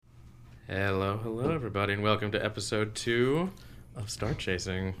Hello, everybody, and welcome to episode 2 of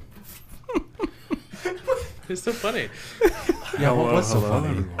StarChasing. It's so funny. Yeah, what's so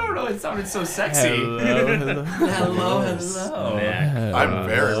funny? I don't know, it sounded so sexy. Hello. I'm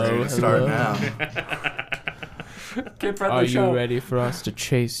very ready to start now. Are you ready for us to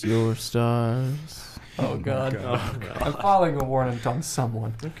chase your stars? Oh, God. Oh, I'm filing a warrant on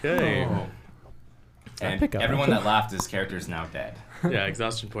someone. Okay. Oh. And everyone that laughed, his character is now dead. Yeah,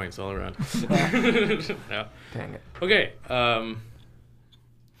 exhaustion points all around. Yeah. Dang it. Okay.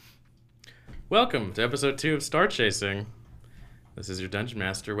 Welcome to episode 2 of StarChasing. This is your Dungeon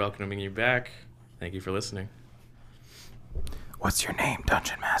Master welcoming you back. Thank you for listening. What's your name,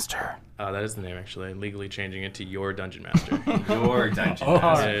 Dungeon Master? That is the name, actually. I'm legally changing it to your Dungeon Master. Your dungeon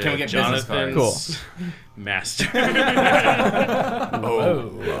master. Can we get business cards? Jonathan's Master.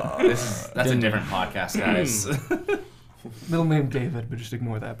 That's a different podcast, guys. Middle name David, but just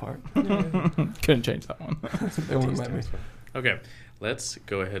ignore that part. Couldn't change that one. They won't let me. Okay, let's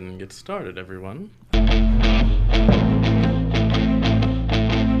go ahead and get started, everyone.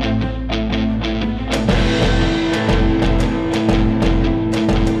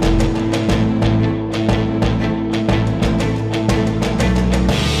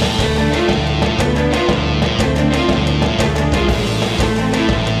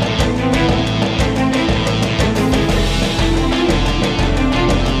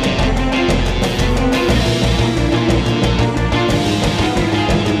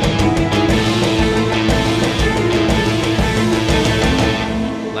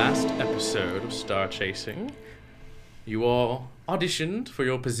 StarChasing. You all auditioned for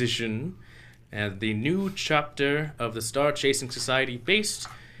your position at the new chapter of the StarChasing Society based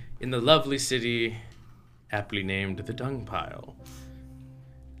in the lovely city aptly named the Dung Pile.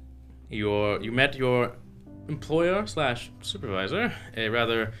 You met your employer / supervisor, a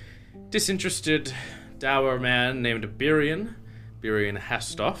rather disinterested, dour man named Birion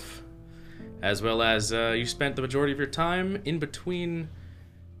Hastoff, as well as you spent the majority of your time in between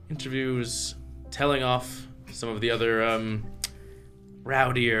interviews telling off some of the other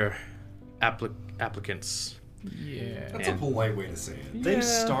rowdier applicants. Yeah. That's a polite way to say it. Yeah. They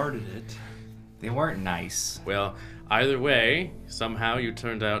started it. They weren't nice. Well, either way, somehow you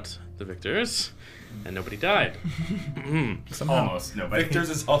turned out the victors, and nobody died. Almost nobody. Victor's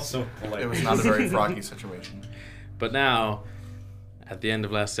is also polite. It was not a very froggy situation. But now, at the end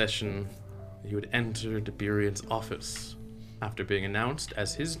of last session, you had entered Birion's office after being announced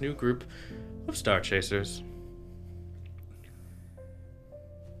as his new group of Star Chasers.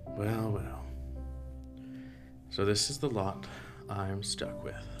 Well. So this is the lot I'm stuck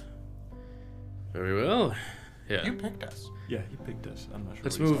with. Very well. Yeah. You picked us. Yeah, he picked us. I'm not sure.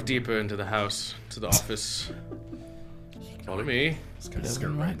 Let's move deeper into the house, to the office. Follow me. Just gonna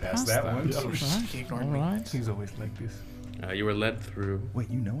skirt right past that one. He ignored me. He's always like this. You were led through Wait,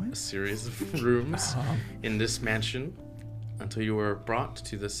 you know a it? series of rooms in this mansion until you were brought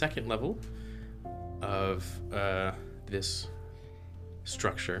to the second level of this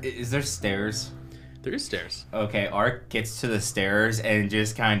structure. Is there stairs? There is stairs. Okay, Ark gets to the stairs and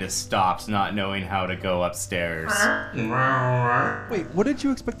just kind of stops, not knowing how to go upstairs. Wait, what did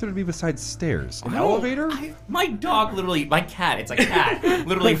you expect there to be besides stairs? An elevator? My dog literally, my cat, it's a cat,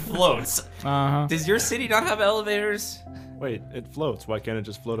 literally floats. Uh-huh. Does your city not have elevators? Wait, it floats. Why can't it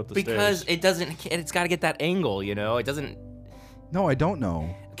just float up the Because stairs? it doesn't, it's got to get that angle, you know? It doesn't. No, I don't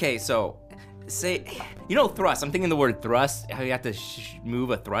know. Okay, so say, you know, thrust. I'm thinking the word thrust. How you have to move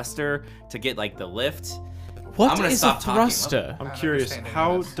a thruster to get like the lift. What I'm gonna is stop a talking. thruster? I'm curious, understanding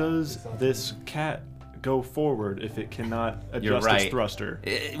how this. does this cat go forward if it cannot You're adjust right. its thruster?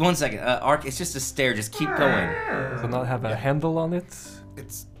 1 second, Ark. It's just a stair. Just keep going. Does it not have a handle on it?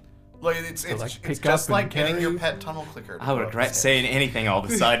 It's like it's like, pick just up and like getting carry? your pet tunnel clicker. to I go would up regret the stairs. saying anything all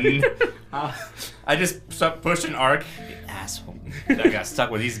of a sudden. I just stopped pushing Ark. You asshole. I got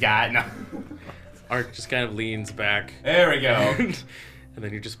stuck with these guys. No. Ark just kind of leans back. There we go. And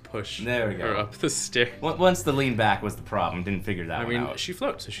then you just push There we go. her up the stairs. Once the lean back was the problem. Didn't figure that I one mean, out. she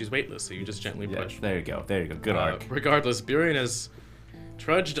floats, so she's weightless, so you just gently Yeah, push. there you go. There you go. Good Ark. Regardless, Birion has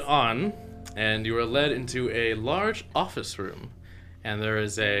trudged on, and you are led into a large office room. And there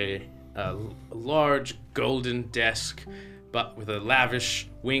is a large golden desk, but with a lavish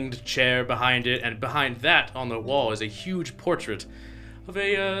winged chair behind it, and behind that on the wall is a huge portrait of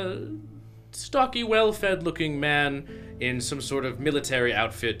a stocky, well-fed looking man in some sort of military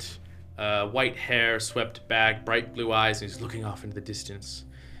outfit, white hair swept back, bright blue eyes, and he's looking off into the distance.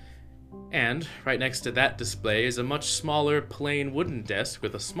 And right next to that display is a much smaller, plain wooden desk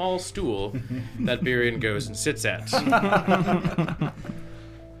with a small stool that Birion goes and sits at.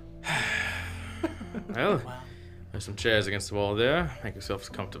 Well, there's some chairs against the wall there. Make yourselves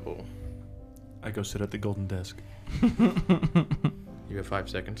comfortable. I go sit at the golden desk. You have 5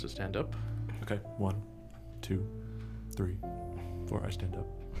 seconds to stand up. Okay, 1, 2, 3, 4. I stand up.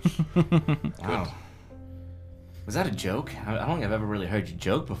 Wow. Was that a joke? I don't think I've ever really heard you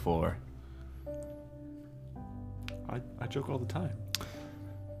joke before. I joke all the time.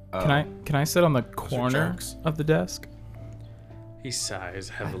 Can I sit on the are corner jokes. of the desk? He sighs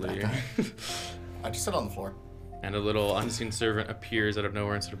heavily, I just sit on the floor. and a little unseen servant appears out of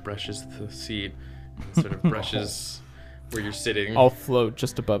nowhere and sort of brushes the seat, and sort of brushes where you're sitting. I'll float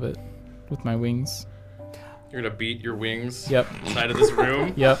just above it with my wings. You're gonna beat your wings Yep. inside of this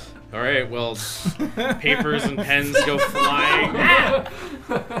room. Yep. All right. Well, papers and pens go flying.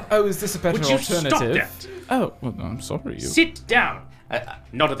 Oh, is this a better Would you alternative? stop that? Oh, well, I'm sorry. Sit down. I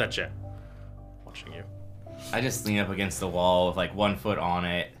Not at that chair. Watching you. just lean up against the wall with like 1 foot on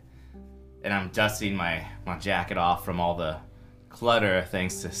it, and I'm dusting my jacket off from all the clutter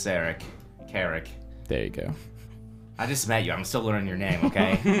thanks to Carrick. There you go. I just met you. I'm still learning your name,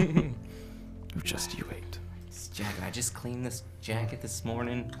 okay? Just you wait. This jacket. I just cleaned this jacket this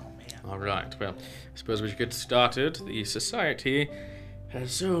morning. All right. Well, I suppose we should get started. The society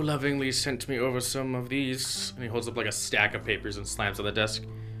has so lovingly sent me over some of these, and he holds up like a stack of papers and slams on the desk.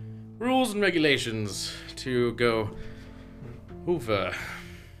 Rules and regulations to go over.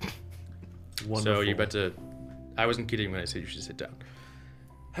 Wonderful. So you better. I wasn't kidding when I said you should sit down.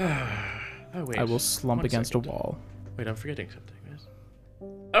 Oh wait. I will slump One against second. a wall. Wait, I'm forgetting something. Yes.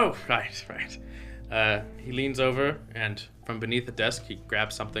 Oh, right. He leans over, and from beneath the desk, he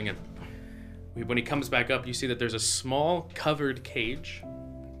grabs something, and when he comes back up, you see that there's a small covered cage,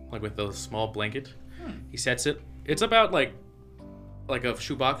 like with a small blanket. He sets it. It's about like a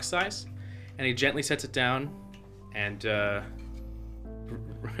shoebox size, and he gently sets it down, and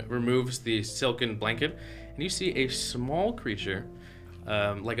removes the silken blanket, and you see a small creature,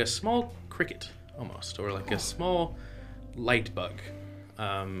 like a small cricket almost, or like a small light bug,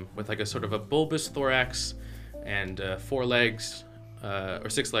 with like a sort of a bulbous thorax and 4 legs, or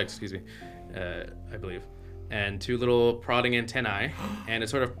 6 legs, excuse me, I believe, and 2 little prodding antennae, and it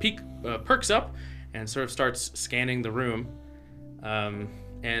sort of perks up and sort of starts scanning the room,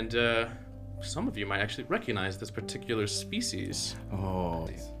 and some of you might actually recognize this particular species. Oh.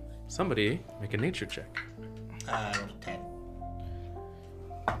 Somebody make a nature check. 10.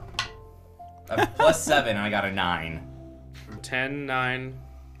 +7, and I got a 9. 10, 9.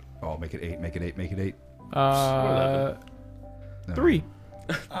 Oh, make it 8. Make it 8. Make it 8. 3.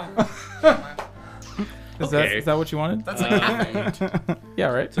 Okay. Is that what you wanted? That's like Yeah,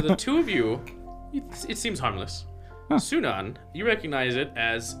 right. So the 2 of you, it seems harmless. Huh. Sunan, you recognize it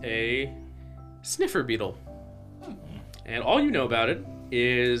as a sniffer beetle. And all you know about it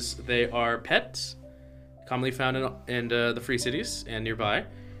is they are pets, commonly found in the Free Cities and nearby,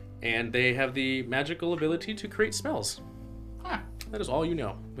 and they have the magical ability to create smells. That is all you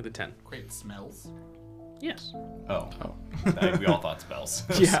know with a 10. great smells. Yes. Oh. I think we all thought spells.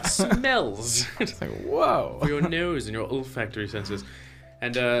 Yeah. Smells. It's like, whoa. For your nose and your olfactory senses.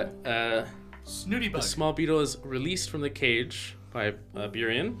 And Snooty the bug. small beetle is released from the cage by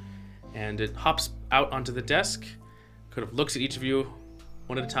Burian, and it hops out onto the desk, kind of looks at each of you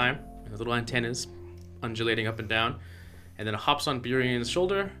one at a time, and the little antennas undulating up and down, and then it hops on Burian's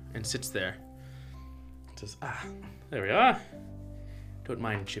shoulder and sits there. It says, there we are. Don't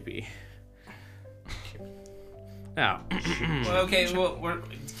mind Chippy. Now, Well, okay, well,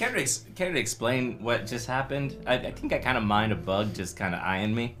 care to explain what just happened? I think I kind of mind a bug just kind of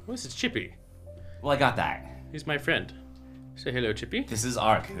eyeing me. this is Chippy. Well, I got that. He's my friend. Say hello, Chippy. This is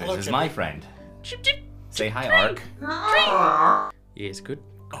Ark. Hello, This is Chippy. my friend. Chip, chip. Say hi, Ark. Yes, good.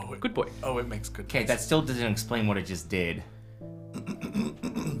 Oh, Good boy. Oh, it makes good. Okay, that still doesn't explain what it just did.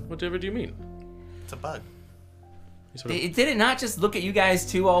 Whatever do you mean? It's a bug. He sort of- Did it not just look at you guys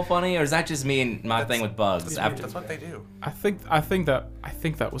too all funny, or is that just me and my thing with bugs? That's what they do. I think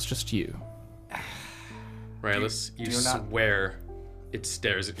that was just you. Rylus, you do you not- swear it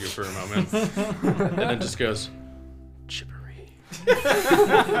stares at you for a moment, and then just goes, Chippery.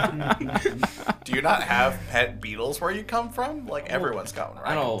 Do you not have pet beetles where you come from? Like everyone's got one,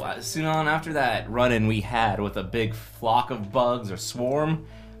 right? I don't know. Sunan, after that run-in we had with a big flock of bugs or swarm,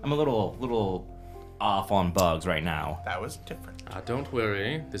 I'm a little off on bugs right now. That was different. Don't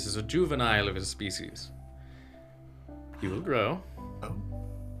worry, this is a juvenile of his species. He will grow. Oh.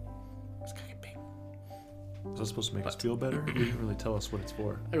 It's gonna get big. Is that supposed to make us feel better? You didn't really tell us what it's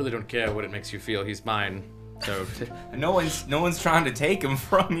for. I really don't care what it makes you feel. He's mine. So, No one's trying to take him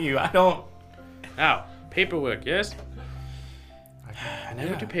from you. I don't. now, paperwork, yes? I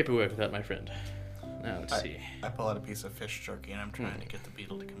never do paperwork without my friend. Now let's see. I pull out a piece of fish jerky and I'm trying to get the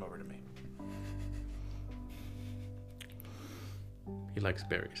beetle to come over to me. He likes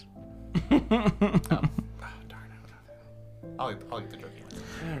berries. Oh, darn it. I'll eat the jerky.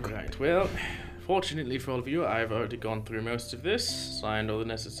 Alright, well, fortunately for all of you, I've already gone through most of this, signed all the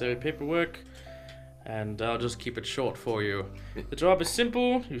necessary paperwork, and I'll just keep it short for you. The job is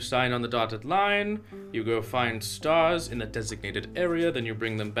simple. You sign on the dotted line, you go find stars in a designated area, then you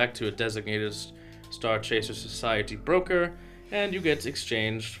bring them back to a designated Star Chaser Society broker, and you get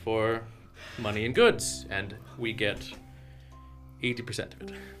exchanged for money and goods, and we get 80% of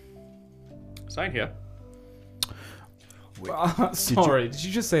it. Sign here. Sorry, did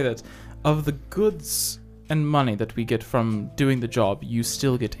you just say that of the goods and money that we get from doing the job, you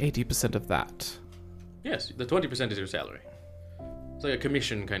still get 80% of that? Yes, the 20% is your salary. It's like a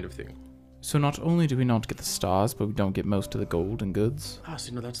commission kind of thing. So not only do we not get the stars, but we don't get most of the gold and goods? Ah,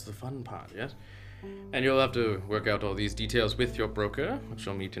 so that's the fun part, yes? And you'll have to work out all these details with your broker, which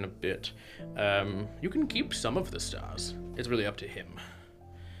I'll meet in a bit. You can keep some of the stars. It's really up to him.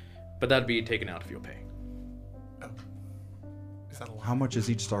 But that'd be taken out of your pay. Is that a lot? How much is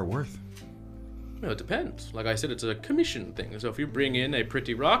each star worth? Well, it depends. Like I said, it's a commission thing. So if you bring in a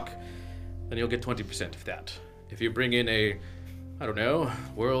pretty rock, then you'll get 20% of that. If you bring in a, I don't know,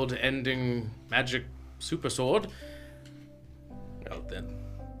 world-ending magic super sword, well, then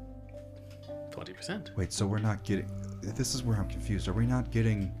 20%. Wait, so we're not getting... This is where I'm confused. Are we not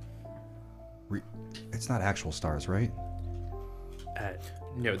getting... It's not actual stars, right?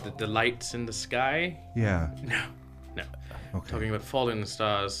 No, the lights in the sky? Yeah. No. Okay. Talking about fallen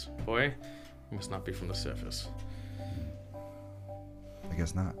stars, boy. You must not be from the surface. I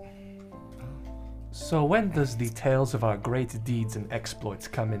guess not. So when does the tales of our great deeds and exploits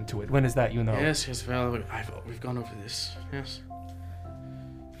come into it? When is that, you know? Yes, well, we've gone over this, yes.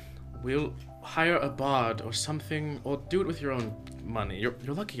 We'll hire a bard or something, or do it with your own money. You're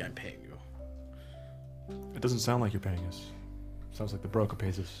lucky I'm paying you. It doesn't sound like you're paying us. Sounds like the broker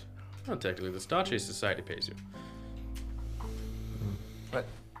pays us. Well, technically, the StarChasing Society pays you. But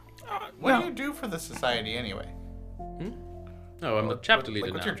what do you do for the society anyway? No, I'm the chapter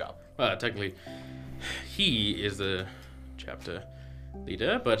leader What's now. your job? Well, technically, he is the chapter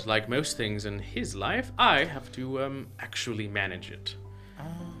leader, but like most things in his life, I have to actually manage it.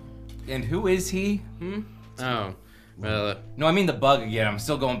 And who is he? Oh, well, No, I mean the bug again. I'm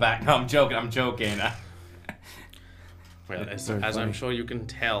still going back. No, I'm joking. well, That's as very I'm funny. sure you can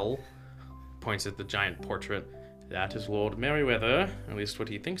tell, points at the giant portrait. That is Lord Merryweather, at least what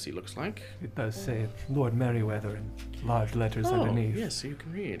he thinks he looks like. It does say Lord Merryweather in large letters underneath. Yes, so you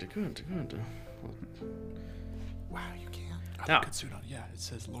can read. Good. Wow, you can. Now, Suit on. Yeah, it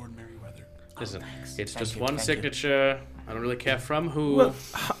says Lord Merryweather. listen, thanks. it's Thank just you, one thank you. signature. I don't really care from who. Well,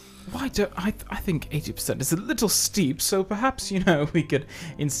 why don't I think 80% is a little steep, so perhaps, we could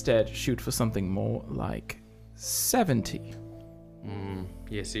instead shoot for something more like 70.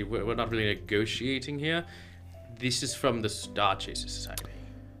 Yeah, see, we're not really negotiating here. This is from the Star Chaser Society.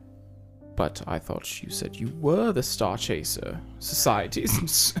 But I thought you said you were the Star Chaser Society.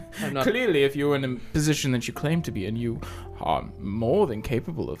 I'm not- Clearly, if you're in a position that you claim to be in, you are more than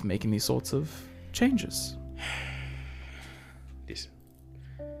capable of making these sorts of changes. Listen.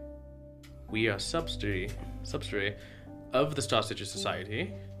 We are subsidiary of the Star Chaser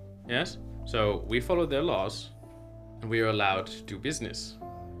Society. Yes? So we follow their laws, and we are allowed to do business.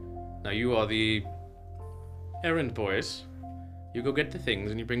 Now you are the errand boys. You go get the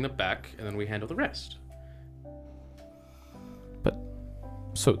things and you bring them back, and then we handle the rest.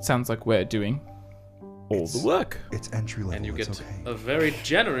 So it sounds like we're doing all the work. It's entry level. And you it's get okay. a very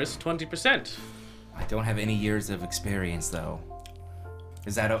generous 20%. I don't have any years of experience though.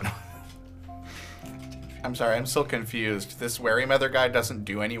 Is that I'm sorry, I'm still confused. This Merryweather guy doesn't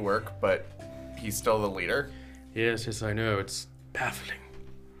do any work, but he's still the leader? Yes, I know. It's baffling.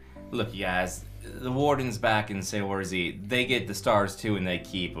 Look, you guys, the warden's back in Sayorzy. They get the stars too, and they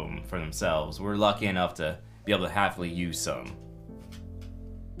keep them for themselves. We're lucky enough to be able to happily use some.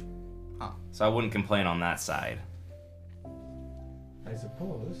 So I wouldn't complain on that side. I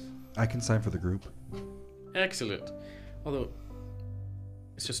suppose. I can sign for the group. Excellent. Although,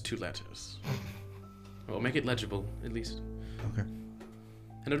 it's just 2 letters. Well, make it legible, at least. Okay.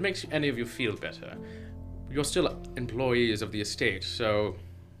 And it makes any of you feel better. You're still employees of the estate, so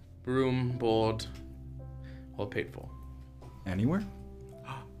room, board, all paid for. Anywhere?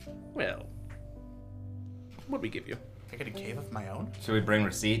 Well, what we give you? I get a cave of my own? Should we bring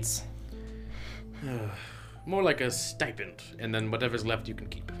receipts? More like a stipend, and then whatever's left you can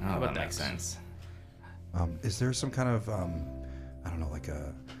keep. How Oh, about that makes sense. Is there some kind of I don't know, like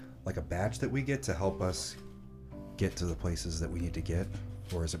a like a badge that we get to help us get to the places that we need to get,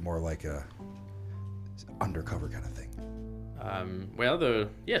 or is it more like a undercover kind of thing? Well,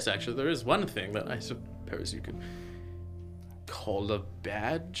 yes, actually, there is one thing that I suppose you could call a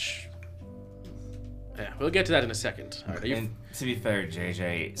badge. Yeah, we'll get to that in a second. All right, And to be fair,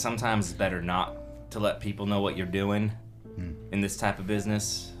 JJ, sometimes it's better not to let people know what you're doing in this type of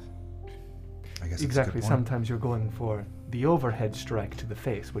business. I guess Exactly. That's a good point. Sometimes you're going for the overhead strike to the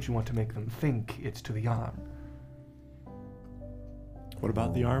face, but you want to make them think it's to the arm. What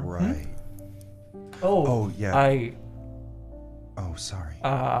about the arm? Right. Oh, yeah. Oh, sorry.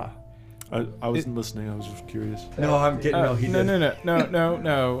 I wasn't listening. I was just curious. No, I'm getting. No, he did.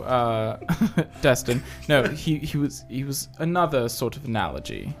 No. Destin. No, he was another sort of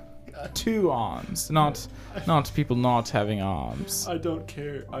analogy. 2 arms, not people not having arms. I don't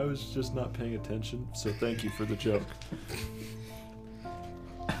care. I was just not paying attention, so thank you for the joke.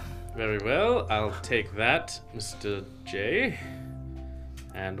 Very well, I'll take that, Mr. J.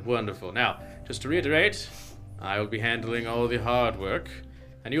 And wonderful. Now, just to reiterate, I will be handling all the hard work,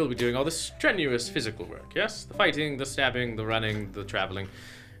 and you will be doing all the strenuous physical work, yes? The fighting, the stabbing, the running, the traveling.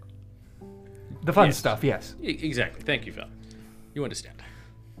 the fun Yes. stuff, yes. Exactly. Thank you, Val. You understand.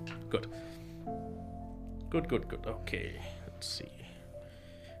 Good. Good. Okay, let's see.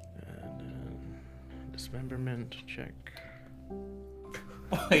 And, dismemberment check.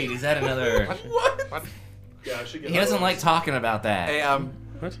 Wait, is that another? What? Yeah, I should He doesn't like talking about that. Hey,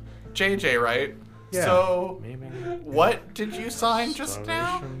 What? JJ, right? Yeah. So, Maybe. what did you sign just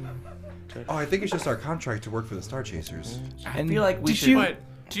now? Starvation check. Oh, I think it's just our contract to work for the StarChasers. I feel like we Did should. you- What?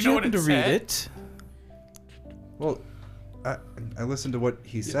 Do you know what happen it to said? read it? Well, I listened to what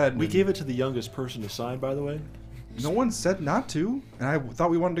he said. We and gave it to the youngest person to sign, by the way. No one said not to, and I thought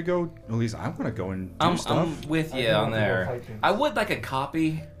we wanted to go. At least I want to go and do stuff. I'm with you on there. I would like a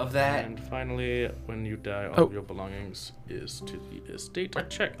copy of that. And finally, when you die, all Oh. of your belongings is to the estate.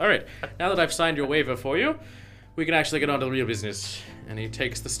 Check. All right. Now that I've signed your waiver for you, we can actually get on to the real business. And he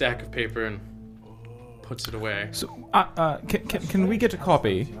takes the stack of paper and puts it away. So, can we get a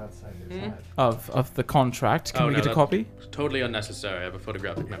copy of the contract? Can Oh, we no, get a that- copy? Totally unnecessary. I have a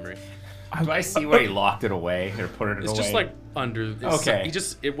photographic memory. Do I see where he locked it away or put it away? It's just like under. Okay.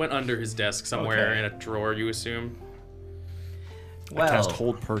 It went under his desk somewhere Okay. in a drawer, you assume. well, I cast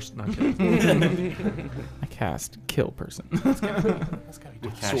hold person. No, I'm kidding. I cast kill person.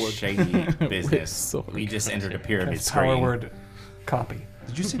 cash sword. shady business. sword. We just entered a pyramid That's power screen. word copy.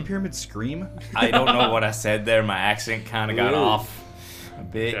 Did you say pyramid scream? I don't know what I said there. My accent kind of got off a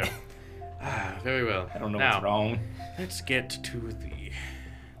bit. Yeah. Very well. I don't know now, what's wrong. Let's get to the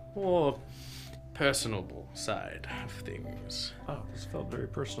more personable side of things. Oh, this felt very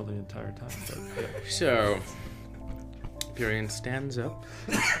personal the entire time. But, yeah. So, Pyrian stands up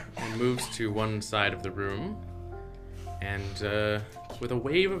and moves to one side of the room, and with a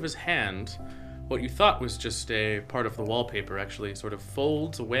wave of his hand, what you thought was just a part of the wallpaper actually sort of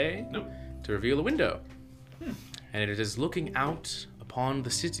folds away to reveal a window. And it is looking out upon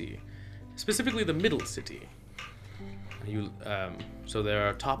the city, specifically the middle city. So there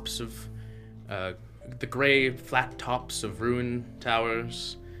are tops of the gray flat tops of ruined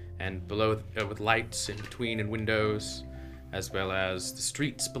towers, and below with lights in between and windows, as well as the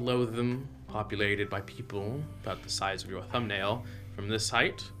streets below them, populated by people about the size of your thumbnail from this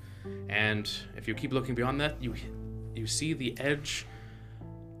height. And if you keep looking beyond that, you see the edge,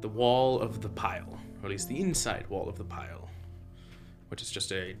 the wall of the pile, or at least the inside wall of the pile, which is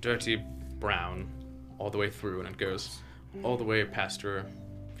just a dirty brown all the way through, and it goes all the way past your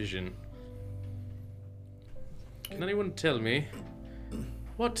vision. Can anyone tell me,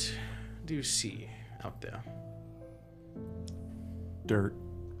 what do you see out there? Dirt.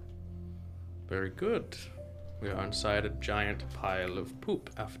 Very good. We are inside a giant pile of poop,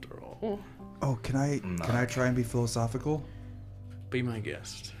 after all. Oh, can I try and be philosophical? Be my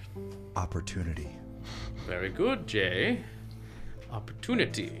guest. Opportunity. Very good, Jay.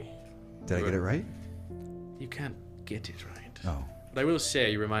 Opportunity. Did I get it right? You can't get it right. Oh. But I will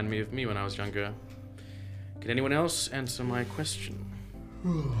say you remind me of me when I was younger. Can anyone else answer my question?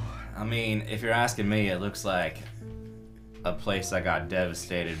 I mean, if you're asking me, it looks like a place that got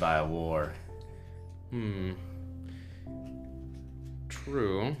devastated by a war.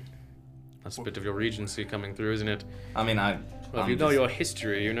 True. That's a bit of your regency coming through, isn't it? I mean, Well, if I'm you know just- your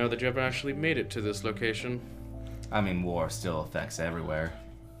history, you know that you ever actually made it to this location. I mean, war still affects everywhere.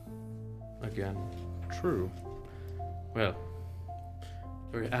 Again, true. Well,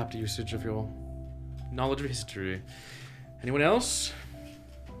 very apt usage of your knowledge of history. Anyone else?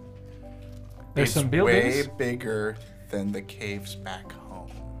 There's It's some buildings. way bigger than the caves back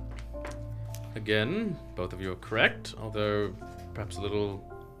home. again, both of you are correct, although perhaps a little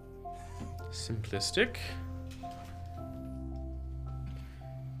simplistic.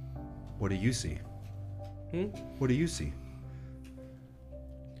 What do you see? What do you see?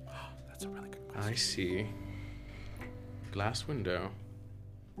 That's a really good question. I see a glass window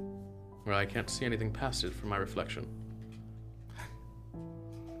where I can't see anything past it from my reflection.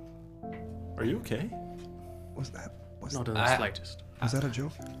 Are you okay? Was that? Not in the slightest. Was that a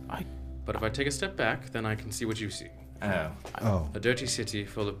joke? But if I take a step back, then I can see what you see. Oh. Oh. A dirty city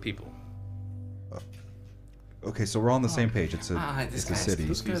full of people. Okay, so we're all on the same page. It's a This it's a guy's city.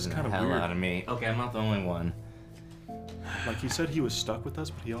 This guy's confusing kind the of hell weird. out of me. Okay, I'm not the only one. Like he said, he was stuck with us,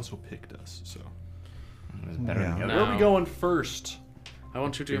 but he also picked us. So It was better Yeah. to go. No. where are we going first? I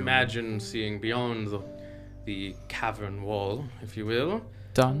want you to imagine seeing beyond the cavern wall, if you will.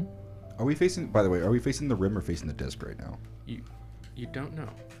 Done. Are we facing? By the way, are we facing the rim or facing the disc right now? You don't know.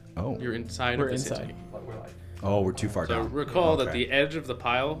 Oh. You're inside We're of the inside. city. Oh, we're too far So down. recall that Okay. the edge of the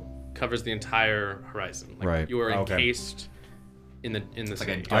pile covers the entire horizon. Like Right. You are Okay. encased in the Like a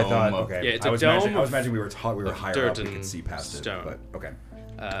city. dome I thought. of- Okay. Yeah, it's I a was dome imagining, I was of- imagining we were we were of higher dirt up. We could and see past stone. it. But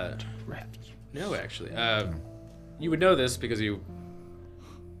okay. No, actually. You would know this because you've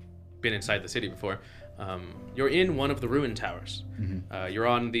been inside the city before. You're in one of the ruined towers. You're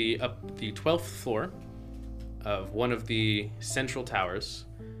on the 12th floor of one of the central towers,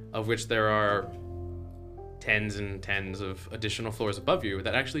 of which there are tens and tens of additional floors above you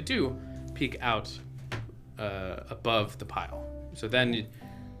that actually do peek out above the pile. So then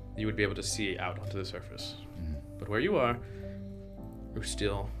you would be able to see out onto the surface. But where you are, you're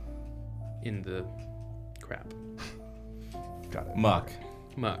still in the crap. Got it. Muck.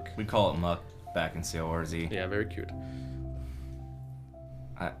 Muck. We call it muck back in CORZ. Yeah, very cute.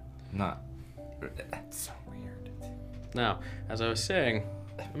 Not. So weird. Now, as I was saying,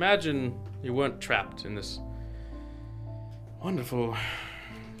 imagine you weren't trapped in this wonderful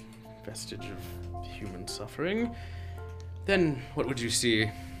vestige of human suffering. Then what would you see?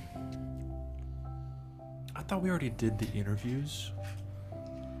 I thought we already did the interviews.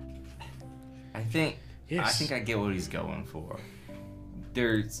 I think Yes. I get what he's going for.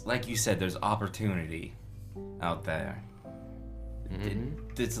 There's, like you said, there's opportunity out there.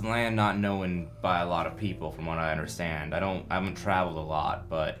 It's a land not known by a lot of people, from what I understand. I haven't traveled a lot,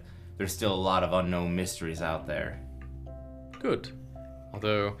 but there's still a lot of unknown mysteries out there. Good.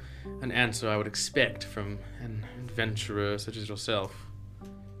 Although, an answer I would expect from an adventurer such as yourself.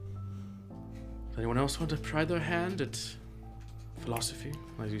 Does anyone else want to try their hand at philosophy,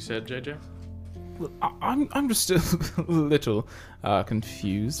 as you said, JJ? Well, I'm just still a little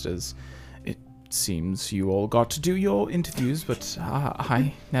confused, as it seems you all got to do your interviews, but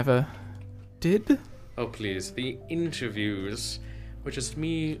I never did. Oh, please. The interviews were just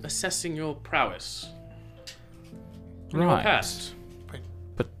me assessing your prowess. In your Right. past. Wait.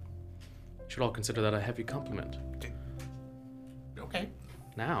 But You should all consider that a heavy compliment. Okay.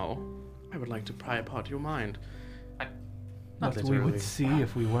 Now, I would like to pry apart your mind. Not What we literally. would see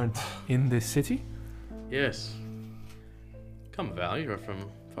if we weren't in this city? Yes. Come, Val, you're from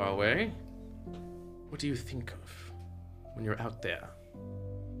far away. What do you think of when you're out there?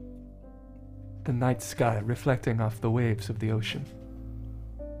 The night sky reflecting off the waves of the ocean.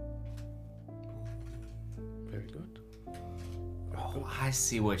 Very good. Oh, I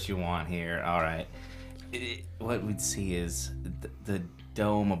see what you want here. All right. What we'd see is the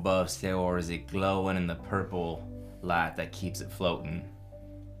dome above CORZ glowing in the purple light that keeps it floating.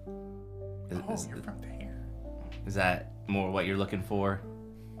 You're from there. Is that more what you're looking for?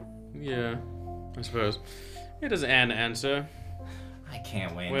 Yeah, I suppose. It is an answer. I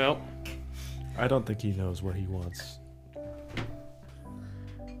can't win. Well, I don't think he knows what he wants.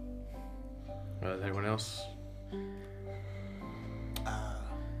 anyone else?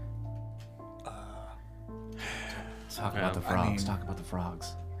 Talk Yeah, about the I frogs. mean- Talk about the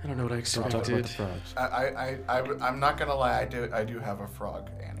frogs. I don't know what I Don't talk about expected. the frogs. I'm not gonna lie. I do have a frog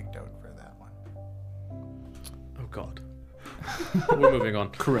anecdote for that one. Oh God. We're moving on.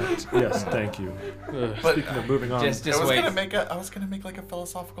 Correct. Yes, thank you. Ugh. But Speaking of moving on, Just I was wait. gonna make like a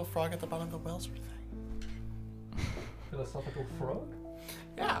philosophical frog at the bottom of the well sort of thing. Philosophical frog?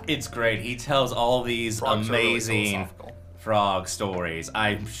 Yeah. It's great. He tells all these Frogs are really amazing philosophical. frog stories.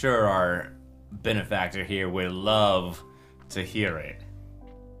 I'm sure our benefactor here would love to hear it.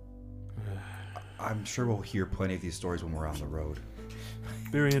 I'm sure we'll hear plenty of these stories when we're on the road.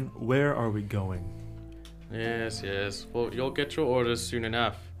 Birion, where are we going? Yes, yes. Well, you'll get your orders soon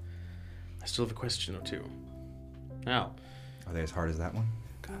enough. I still have a question or two. Now, Are they as hard as that one?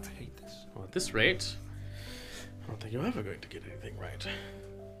 God, I hate this. well, at this rate, I don't think you're ever going to get anything right.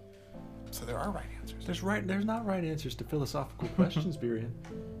 So there are right answers. There's not right answers to philosophical questions, Birian.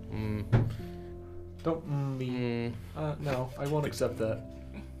 Don't me. No, I won't accept that.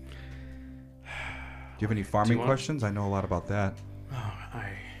 Do you have any farming questions? I know a lot about that. Oh,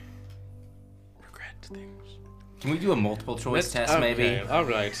 I regret things. Can we do a multiple choice test, maybe? All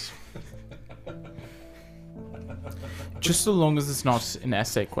right. Just so long as it's not an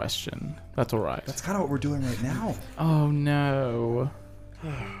essay question. That's all right. That's kind of what we're doing right now. Oh, no.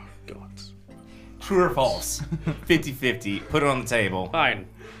 God. True or false? 50-50. Put it on the table. Fine.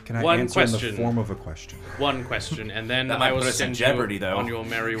 Can I One answer question. in the form of a question? One question, and then That might I will put us in send jeopardy, you though. on your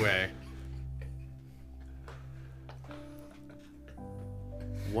merry way.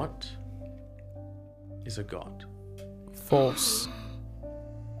 What is a god? False.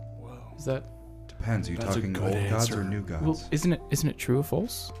 Is that... Depends. Are you That's a talking good old gods answer. or new gods? Well, isn't it true or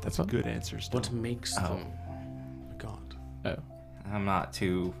false? That's a good answer still. What makes them a god? Oh. I'm not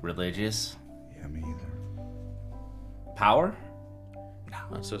too religious. Yeah, me either. Power?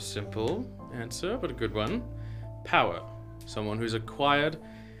 Not so simple answer, but a good one. Power. Someone who's acquired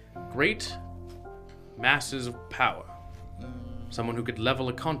great masses of power. Someone who could level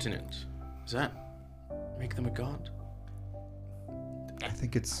a continent. Does that make them a god? I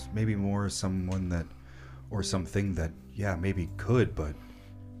think it's maybe more someone that, or something that, yeah, maybe could, but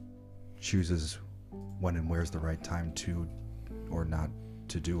chooses when and where's the right time to, or not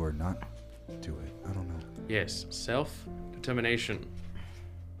to do, or not do it. I don't know. Yes, self-determination.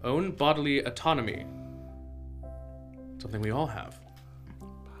 Own bodily autonomy. Something we all have.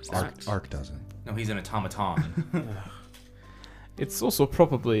 Ark doesn't. No, he's an automaton. It's also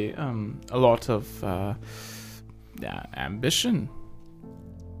probably a lot of ambition.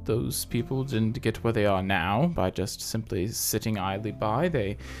 Those people didn't get where they are now by just simply sitting idly by.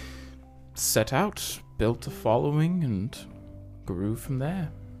 They set out, built a following, and grew from there.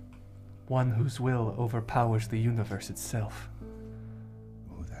 One whose will overpowers the universe itself.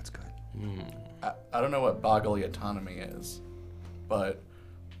 Oh, that's good. I don't know what bodily autonomy is, but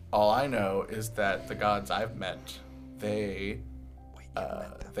all I know is that the gods I've met,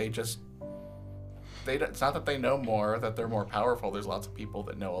 it's not that they know more, that they're more powerful. There's lots of people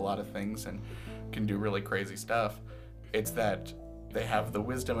that know a lot of things and can do really crazy stuff. It's that they have the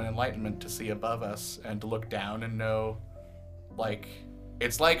wisdom and enlightenment to see above us and to look down and know, like,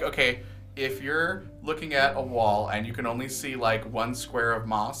 it's like, okay, if you're looking at a wall and you can only see like one square of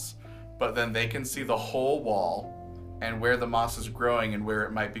moss, but then they can see the whole wall and where the moss is growing and where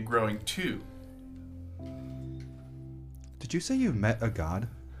it might be growing to. Did you say you've met a god?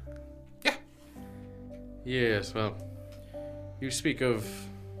 Yes, well, you speak of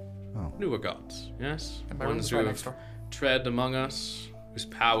Oh. newer gods, yes? And my room Ones is who right have next door. tread among us, whose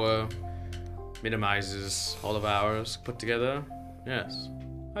power minimizes all of ours put together. Yes,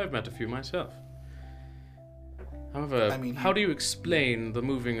 I've met a few myself. However, I mean, how do you explain the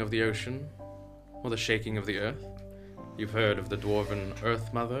moving of the ocean or the shaking of the earth? You've heard of the dwarven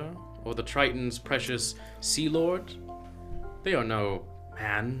Earth Mother or the Triton's precious Sea Lord? They are no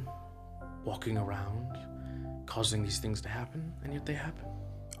man walking around causing these things to happen, and yet they happen.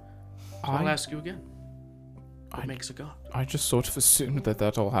 So I'll ask you again. What makes a god? I just sort of assumed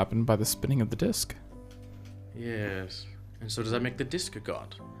that all happened by the spinning of the disc. Yes. And so does that make the disc a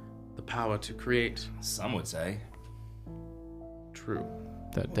god? The power to create? Some would say. True.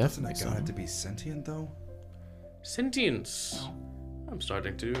 That Doesn't definitely that god have to be sentient, though? Sentience. I'm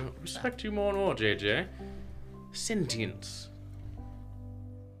starting to respect you more and more, JJ. Sentience.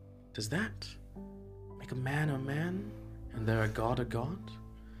 Does that make a man, and they're a god?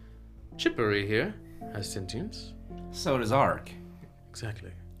 Chippery here has sentience. So does Ark.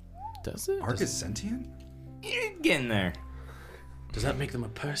 Exactly. Does it? Ark is sentient? You're getting there. Does that make them a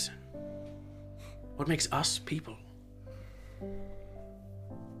person? What makes us people?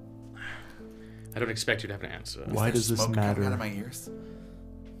 I don't expect you to have an answer. Why There's does this smoke coming matter? out of my ears?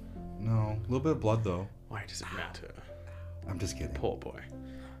 No. A little bit of blood, though. Why does it matter? I'm just kidding. Poor boy.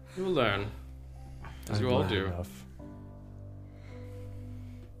 You will learn. As I've you all learned do. enough.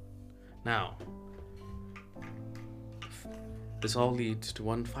 Now, this all leads to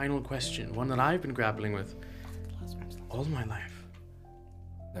one final question, one that I've been grappling with all my life.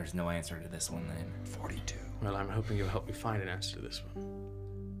 There's no answer to this one then. 42. Well, I'm hoping you'll help me find an answer to this one.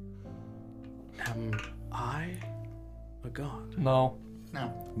 Am I a god? No.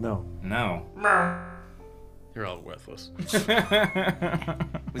 No. No. No. You're all worthless.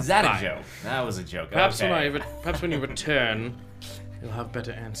 Was that Fine. a joke? That was a joke. Perhaps okay. perhaps when you return, you'll have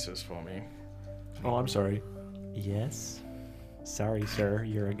better answers for me. Oh, I'm sorry. Yes. Sorry, sir.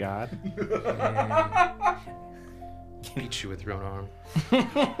 You're a god. Beat you with your own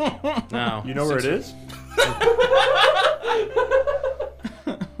arm. Now, You know where it is?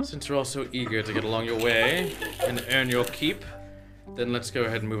 Since you're all so eager to get along your way and earn your keep, then let's go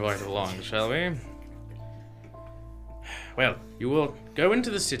ahead and move right along, shall we? Well, you will go into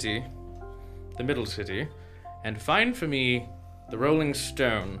the city, the middle city, and find for me the Rolling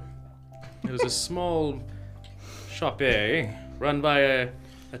Stone. It was a small shop run by a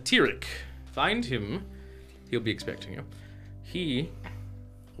Tyric. Find him. He'll be expecting you. He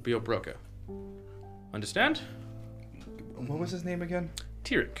will be your broker. Understand? What was his name again?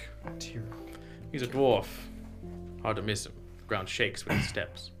 Tyric. Tyr. He's a dwarf. Hard to miss him. The ground shakes when he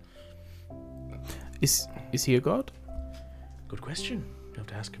steps. Is he a god? Good question. You have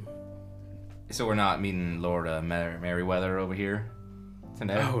to ask him. So we're not meeting Lord Merryweather over here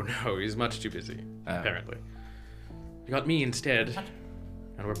today? Oh no, he's much too busy, apparently. You got me instead.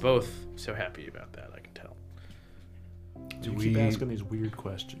 And we're both so happy about that, I can tell. You keep asking these weird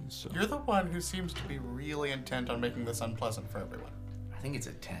questions. So. You're the one who seems to be really intent on making this unpleasant for everyone. I think it's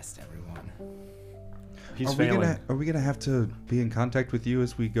a test, everyone. He's Are failing. we gonna have to be in contact with you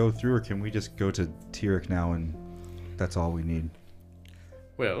as we go through, or can we just go to Tyric now and that's all we need?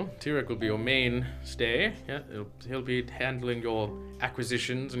 Well, Tyric will be your main stay. Yeah, he'll be handling your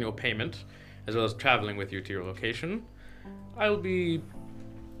acquisitions and your payment, as well as traveling with you to your location. I'll be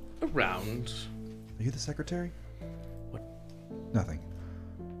around. Are you the secretary? What? Nothing.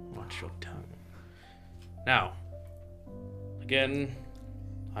 Watch your tongue. Now, again,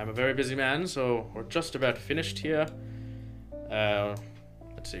 I'm a very busy man, so we're just about finished here.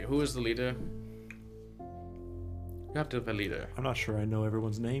 Let's see, who is the leader? You have to have a leader. I'm not sure I know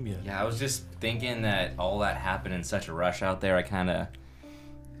everyone's name yet. Yeah, I was just thinking that all that happened in such a rush out there. I kind of.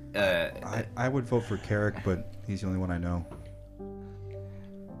 I would vote for Carrick, but he's the only one I know.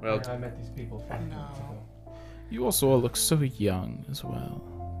 Well, I met these people 5 minutes ago. You also all look so young as well.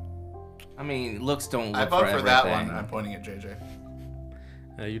 I mean, looks don't look I vote for that one. everything. I'm pointing at JJ.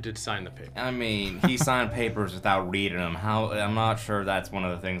 you did sign the paper. I mean, he signed papers without reading them. How? I'm not sure that's one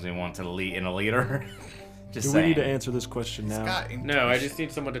of the things we want to lead in a leader. Just Do saying. we need to answer this question now? Scott, No, I just need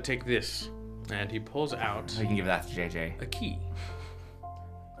someone to take this. And he pulls out We can give that to JJ. a key.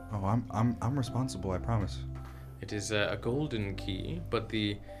 Oh, I'm responsible. I promise. It is a golden key, but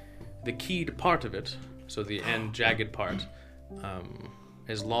the keyed part of it, so the end jagged part,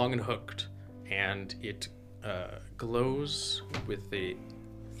 is long and hooked, and it glows with the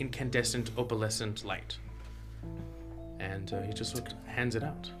incandescent opalescent light. And he just hands it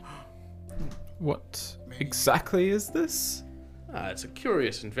out. What exactly is this? It's a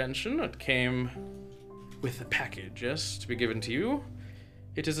curious invention. It came with a package, yes, to be given to you.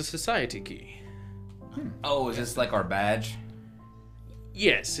 It is a society key. Oh, is this like our badge?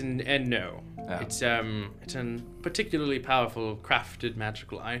 Yes and no. Oh. It's a particularly powerful crafted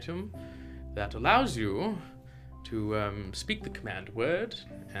magical item that allows you to speak the command word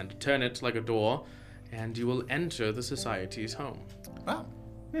and turn it like a door, and you will enter the society's home. Wow.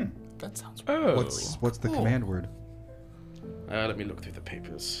 That sounds Oh, What's the command word? Let me look through the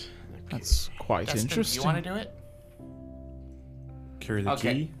papers. Okay. that's quite Dustin, interesting. you want to do it? Carry the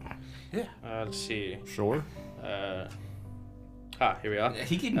Okay. key? Let's see. Sure. Here we are.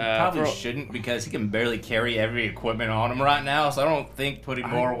 He can probably for- shouldn't because he can barely carry every equipment on him right now. So I don't think putting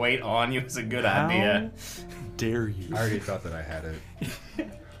more weight on you is a good idea. Dare you? I already thought that I had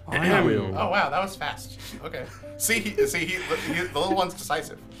it. I will. Oh wow, that was fast. Okay. The little one's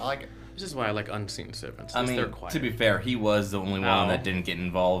decisive. I like it. This is why I like unseen servants. I They're mean, quiet. to be fair, he was the only one Ow. that didn't get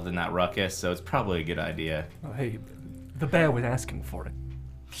involved in that ruckus, so it's probably a good idea. Oh, hey, the bear was asking for it.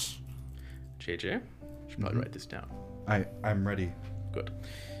 JJ, should probably write this down. I'm ready. Good.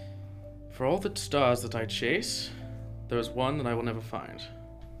 For all the stars that I chase, there is one that I will never find.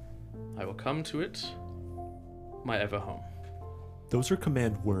 I will come to it, my ever home. Those are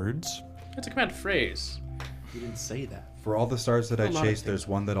command words. It's a command phrase. You didn't say that. For all the stars that I A lot of chase, things. there's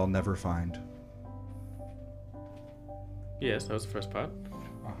one that I'll never find. Yes, that was the first part.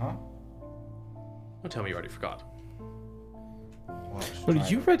 Uh-huh. Don't tell me you already forgot. Well,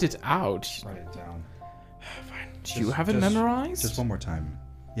 you read it out. Write it down. Fine. Do you have it memorized? Just one more time.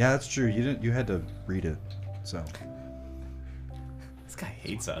 Yeah, that's true. You didn't. You had to read it. So. This guy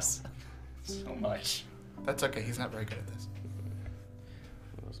hates us so much. That's okay. He's not very good at this.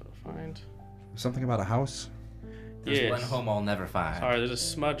 Also find. Something about a house? There's Yes. one home I'll never find. Sorry, there's a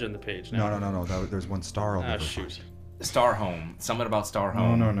smudge on the page now. No. There's one star I'll Ah, never shoot. Star Home. Something about Star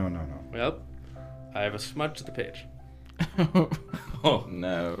find. Home. No. Well, I have a smudge to the page. Oh,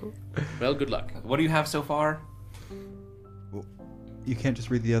 no. Well, good luck. what do you have so far? You can't just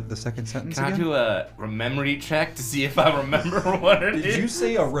read the second sentence Can I again? do a memory check to see if I remember what it is? Did you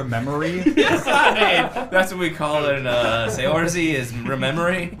say a rememory? Yes, I did. That's what we call it in Sayorzi, is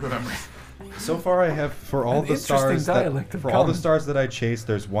rememory. Remember. So far, I have for all An the stars interesting dialect of for all the common. stars that I chase.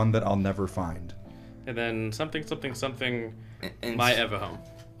 There's one that I'll never find. And then something, something, something. And My Everhome.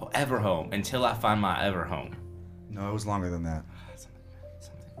 Oh, Everhome. Until I find my Everhome. No, it was longer than that.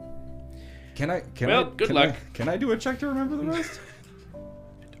 Can I? Good luck. Can I do a check to remember the rest?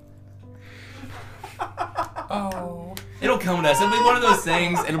 Oh. It'll come to us. It'll be one of those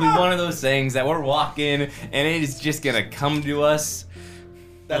things. It'll be one of those things that we're walking, and it is just gonna come to us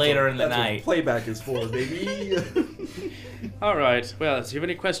later in the night. Playback is for, baby. All right. Well, do you have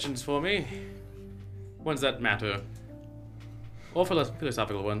any questions for me? Ones that matter, or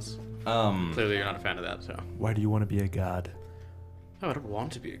philosophical ones. Clearly, you're not a fan of that, so. Why do you want to be a god? Oh, I don't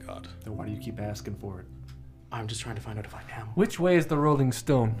want to be a god. Then why do you keep asking for it? I'm just trying to find out if I am. Which way is the rolling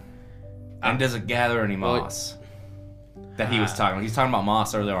stone? And does it gather any moss? That he was talking about. He's talking about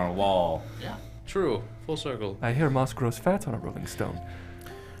moss earlier on a wall. Yeah. True. Full circle. I hear moss grows fat on a rolling stone.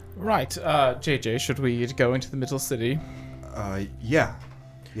 Right, JJ, should we go into the middle city? Yeah.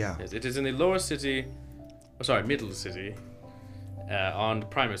 Yes, it is in the lower city. Oh, sorry, middle city. On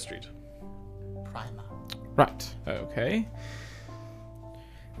Primer Street. Prima. Right, okay.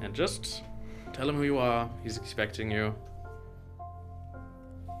 And just tell him who you are. He's expecting you.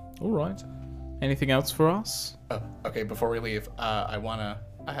 All right. Anything else for us? Oh, okay, before we leave, I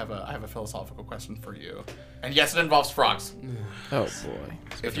have a philosophical question for you. And yes, it involves frogs. Oh boy.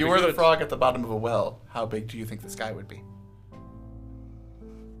 If you were the frog at the bottom of a well, how big do you think the sky would be?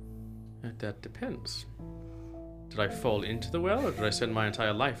 That depends. Did I fall into the well, or did I spend my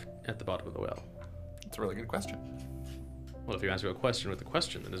entire life at the bottom of the well? It's a really good question. Well, if you answer a question with a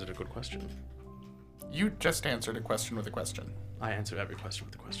question, then is it a good question? You just answered a question with a question. I answer every question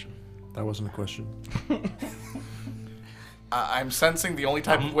with a question. That wasn't a question. I'm sensing the only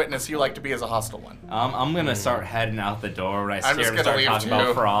type of witness you like to be is a hostile one. I'm gonna start heading out the door when I I'm scare just him and gonna start leave talking too.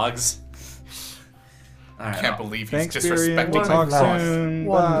 about frogs. I Alright, can't believe he's Thanks, Tyrion. disrespecting We'll talk One soon.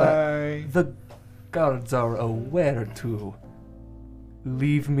 One Bye. The guards are aware to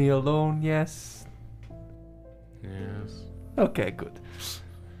leave me alone, yes? Yes. Okay, good.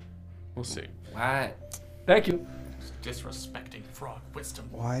 We'll see. What? Thank you. Disrespecting frog wisdom.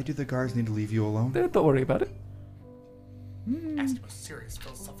 Why do the guards need to leave you alone? Don't worry about it. Asked him a serious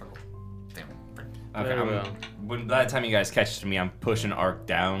philosophical. Damn it. Okay, Very well. By the time you guys catch me, I'm pushing Ark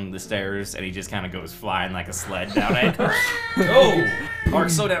down the stairs, and he just kind of goes flying like a sled down it. Oh! Ark,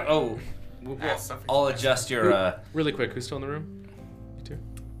 slow down. Oh. I'll adjust your, Really quick, who's still in the room? You two?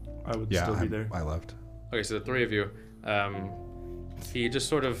 I would Yeah, still be there. I left. Okay, so the three of you. He just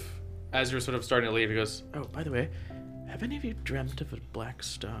sort of, as you're sort of starting to leave, he goes, "Oh, by the way, have any of you dreamt of a black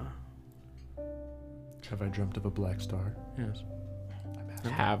star?" Have I dreamt of a black star? Yes.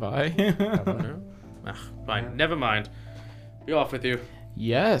 Have I? No? Ah, fine. Never mind. Be off with you.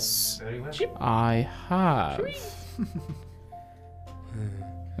 Yes, I have.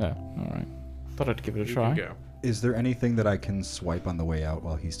 Oh, all right. Thought I'd give it a You try. can go. Is there anything that I can swipe on the way out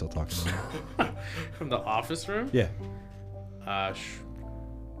while he's still talking to me? From the office room? Yeah.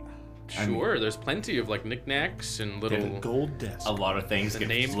 Sure. There's plenty of like knickknacks and Get a little. gold desk. a lot of things The get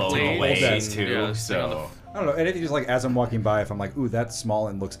name flown plate. away Desk. too. Yeah, it's on the So I don't know. Anything just like as I'm walking by, if I'm like, ooh, that's small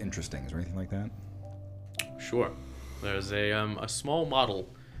and looks interesting. Is there anything like that? Sure. There's a small model,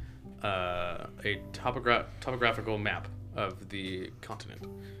 a topographical map of the continent.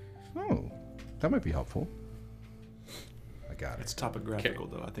 Oh, that might be helpful. I got it. It's topographical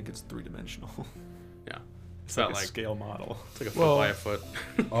though. I think it's 3-dimensional. Yeah. It's It's like not a like scale model. it's like a foot Well- by a foot.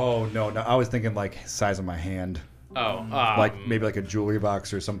 Oh no, I was thinking like size of my hand, Oh, like maybe like a jewelry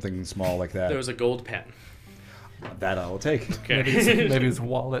box or something small like that. there was a gold pen. That I will take. Okay. Maybe his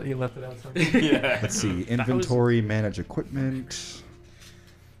wallet, he left it outside. yeah. Let's see, inventory, manage equipment.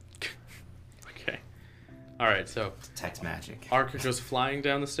 Okay. All right. So Text magic. Ark goes flying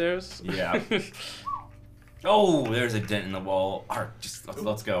down the stairs. Yeah. Oh, there's a dent in the wall. Ark, just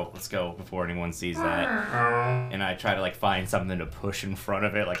let's go before anyone sees that. And I try to like find something to push in front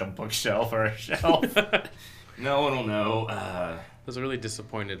of it, like a bookshelf or a shelf. No one will know. There's a really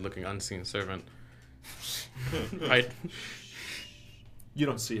disappointed-looking unseen servant. Right. You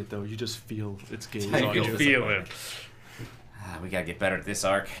don't see it though. You just feel its gaze I on You feel you. can feel it. We gotta get better at this,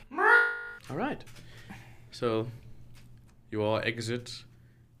 Ark. All right. So, you all exit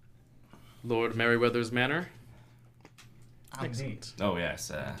Lord Merryweather's manor. Excellent. Oh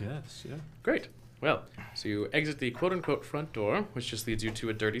yes. Yes, yeah. Great. Well, so you exit the quote-unquote front door, which just leads you to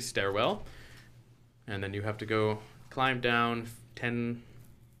a dirty stairwell, and then you have to go climb down 10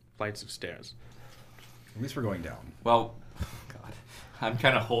 flights of stairs. At least we're going down. Well, God, I'm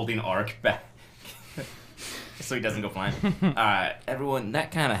kind of holding Ark back so he doesn't go flying. Everyone,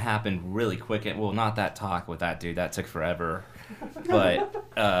 that kind of happened really quick. Well, not that talk with that dude. That took forever. But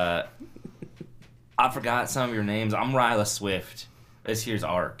I forgot some of your names. I'm Ryla Swift. This here's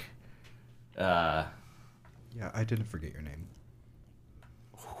Ark. Yeah, I didn't forget your name.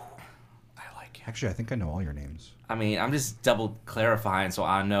 I like him. Actually, I think I know all your names. I mean, I'm just double clarifying so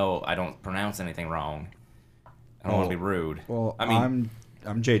I know I don't pronounce anything wrong. I don't want to be rude. Well, I mean,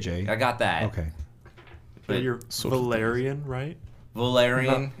 I'm JJ. I got that. Okay. But You're Valerian, right?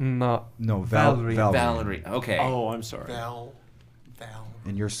 Valerian? No, Valerie. Valerie. Okay. Oh, I'm sorry. Val.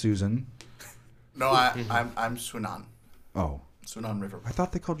 And you're Susan. No, I'm Sunan. Oh, Sunan River. I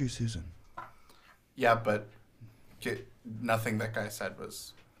thought they called you Susan. Yeah, but nothing that guy said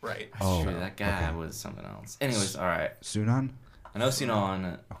was right. Oh, Sure, that guy okay. was something else. Anyways, all right. Sunan? I know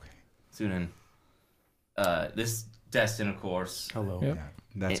Sunan. Okay. Sunan. This Destin, of course. Hello. Yep. Yeah,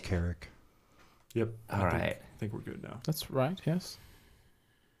 that's Carrick. Yep. All right. I think we're good now. That's right, yes.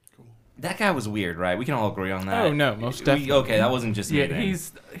 That guy was weird, right? We can all agree on that. Oh, no, most definitely. Okay, that wasn't just me Yeah, then.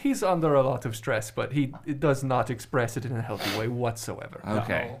 he's under a lot of stress, but it does not express it in a healthy way whatsoever.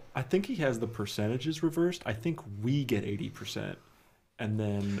 Okay. I think he has the percentages reversed. I think we get 80%. And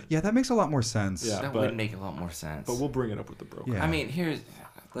then... Yeah, that makes a lot more sense. Yeah. That but- would make a lot more sense. But we'll bring it up with the broker. Yeah. I mean,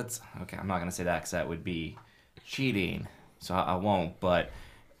 okay, I'm not going to say that because that would be cheating, so I won't, but...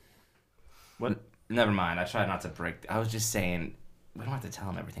 What? Never mind, I tried not to break... I was just saying... We don't have to tell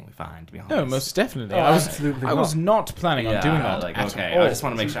him everything we find, to be honest. No, most definitely. Oh, I absolutely was not planning on doing that. Like, at okay, all. I just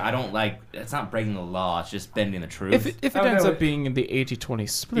want to make sure. I don't like... It's not breaking the law, it's just bending the truth. If it Oh, ends no, up being in the 80-20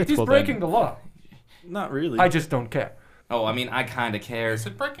 split, It is well breaking then, the law. Not really. I just don't care. Oh, I mean, I kind of care. Is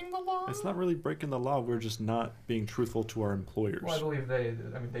it breaking the law? It's not really breaking the law. We're just not being truthful to our employers. Well, I believe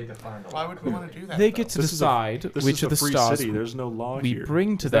they define the law. Why would we want to do that? they though? get to This is a- decide This which is of the a free stars city. There's no law we here.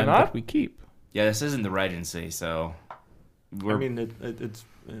 bring to Is there them not? that we keep. Yeah, this isn't the Regency, so... I mean,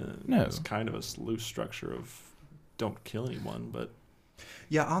 No. it's kind of a loose structure of don't kill anyone, but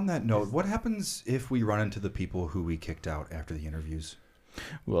Yeah, on that note, what happens if we run into the people who we kicked out after the interviews?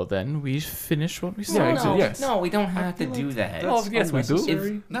 Well, then we finish what we Yeah, started. exactly. Yes. No, we don't have to do that. Oh, yes, we do.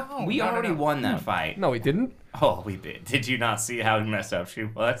 unnecessary. No, We no, already no. won that fight. No, we didn't. Oh, we did. Did you not see how messed up she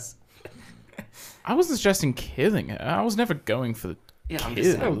was? I wasn't suggesting killing her. I was never going for the Yeah, I'm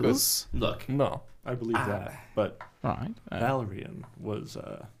just saying. kills. Look, No. I believe that. But Right. Valerian was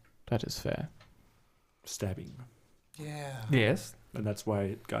That is fair. stabbing, Yeah. Yes. and that's why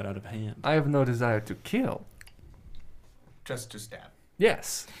it got out of hand. I have no desire to kill. Just to stab.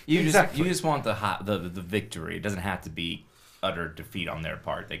 Yes. you exactly. just want the victory. It doesn't have to be utter defeat on their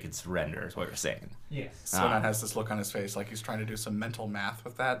part. They could surrender, is what you're saying. Yes. Sonan has this look on his face like he's trying to do some mental math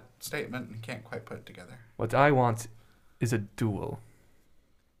with that statement and he can't quite put it together. What I want is a duel.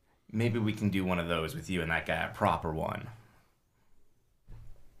 Maybe we can do one of those with you and that guy, a proper one.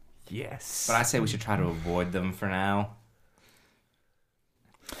 Yes. But I say we should try to avoid them for now.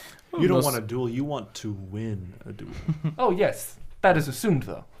 You don't most- want a duel. You want to win a duel. Oh, yes. That is assumed,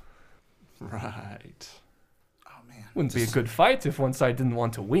 though. Right. Oh man. Wouldn't be a good fight if one side didn't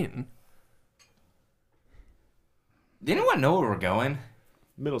want to win. Did anyone know where we're going?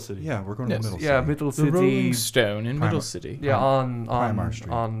 Middle City. Yeah, we're going Yes. to Middle Yeah, City. Middle The Rolling City. Stone in Primer. Middle City. Yeah, on Primar Street.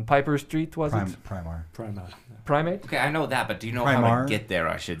 on Piper Street, was it? Primar. Primar. Primate? Okay, I know that, but do you know how Primar. to get there,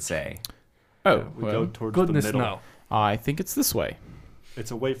 I should say? Oh, We well, go towards Goodness, the middle. no. I think it's this way. It's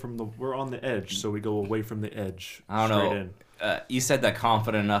away from the. We're on the edge, so we go away from the edge. I don't straight know. In. You said that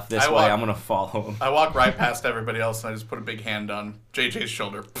confident enough this I way. walk- I'm going to follow him. I walk right past everybody else and I just put a big hand on JJ's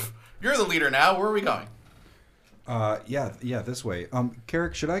shoulder. Pff, you're the leader now. Where are we going? Yeah, this way.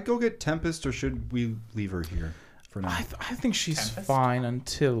 Carrick, should I go get Tempest or should we leave her here for now? I think she's Tempest? fine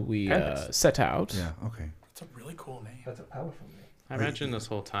until we Tempest. set out. Yeah, okay. It's a really cool name. That's a powerful name. I imagine this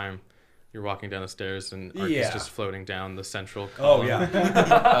whole time you're walking down the stairs and Ark Yeah. is just floating down the central Oh, column. yeah.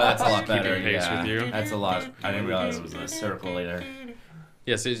 That's a lot better. Keeping pace Yeah. with you. That's a lot. I didn't realize it was a circle either.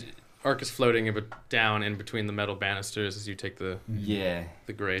 Yes, Ark is floating down in between the metal banisters as you take the Yeah.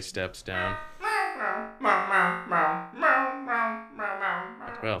 gray steps down.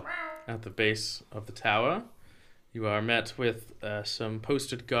 Well, at the base of the tower, you are met with some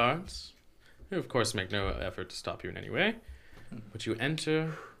posted guards, who of course make no effort to stop you in any way. But you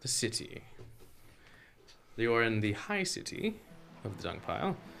enter the city. You are in the high city of the dung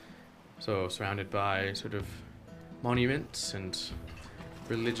pile, so surrounded by sort of monuments and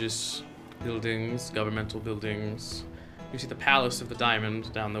religious buildings, governmental buildings. You see the Palace of the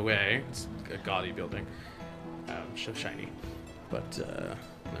Diamond down the way. It's a gaudy building. so shiny. But there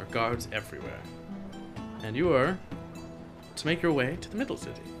are guards everywhere. And you are to make your way to the middle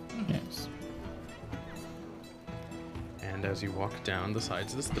city. Yes. And as you walk down the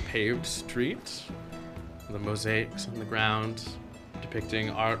sides of this, the paved street, the mosaics on the ground depicting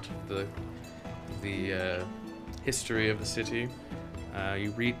art of the history of the city,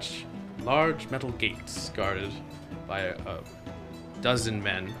 you reach large metal gates guarded by a dozen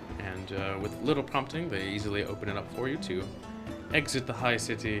men, and with little prompting, they easily open it up for you to exit the high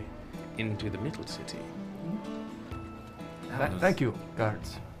city into the middle city. Thank you,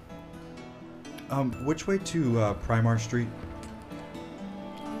 guards. Which way to Primar Street?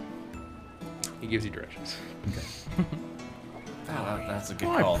 He gives you directions. That's a good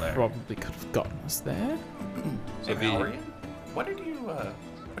I call there. probably could have gotten us there. So If he- Valerian, what did you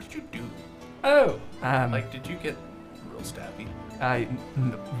do? Oh, Like, did you get real stabby?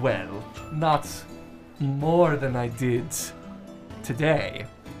 well, not more than I did today.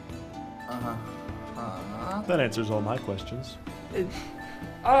 That answers all my questions.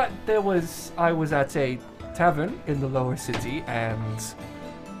 I was at a tavern in the lower city, and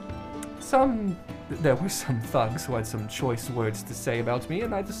there were some thugs who had some choice words to say about me,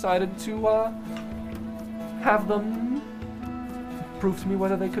 and I decided to have them prove to me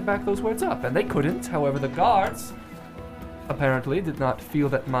whether they could back those words up, and they couldn't. However, the guards apparently did not feel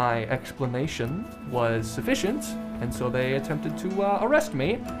that my explanation was sufficient, and so they attempted to arrest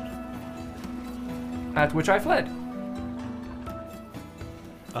me, at which I fled.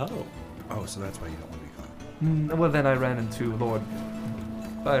 Oh. Oh, so that's why you don't want to be caught. Well, then I ran into Lord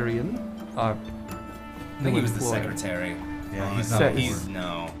Byrian, our I think new he was the employee. secretary. Yeah, he's not not- a He's bird.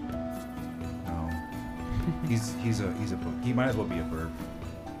 no. No. He might as well be a bird.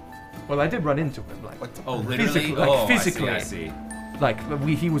 Well, I did run into him, like Oh, literally. Physically, like, oh, physically. I see. like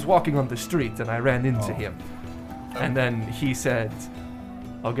he was walking on the street, and I ran into Oh. him, and then he said,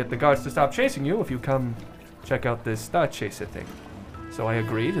 "I'll get the guards to stop chasing you if you come check out this StarChasing thing." So I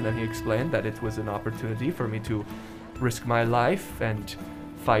agreed, and then he explained that it was an opportunity for me to risk my life and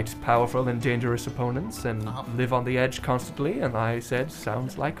fight powerful and dangerous opponents and live on the edge constantly, and I said,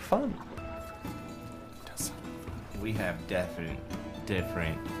 "Sounds like fun." We have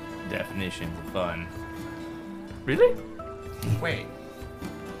different definitions of fun. Really? Wait.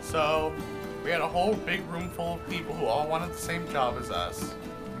 So, we had a whole big room full of people who all wanted the same job as us.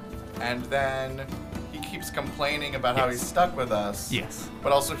 And then he keeps complaining about how he's stuck with us. Yes.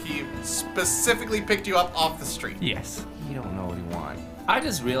 But also he specifically picked you up off the street. Yes. You don't know what you want. I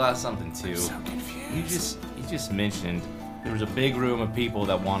just realized something too. So confused. You just mentioned there was a big room of people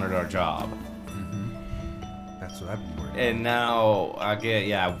that wanted our job. That's what I've been worried about. And now I get,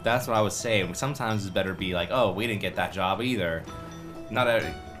 yeah, that's what I was saying. Sometimes it's better to be like, oh, we didn't get that job either. Not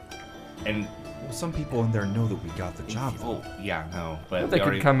a, and Well, some people in there know that we got the job. oh yeah, no, but They we could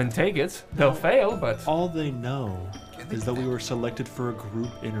already, come and take it. They'll fail, but All they know is that we were selected for a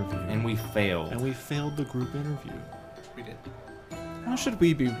group interview. and we failed. And we failed the group interview. We did. How should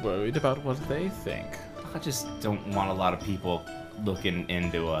we be worried about what they think? I just don't want a lot of people looking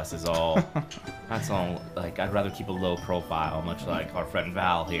into us is all. That's all. Like, I'd rather keep a low profile, much like our friend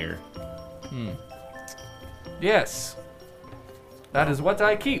Val here. yes. That is what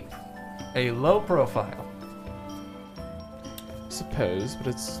I keep. A low profile. Suppose, but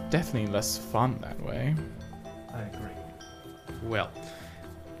it's definitely less fun that way. I agree. Well,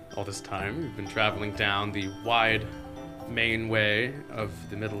 all this time you've been traveling down the wide main way of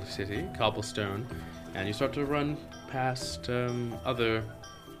the middle city, cobblestone, and you start to run past other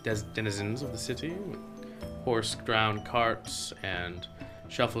denizens of the city, with horse-drawn carts and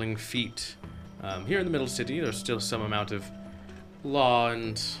shuffling feet. Here in the middle city, there's still some amount of law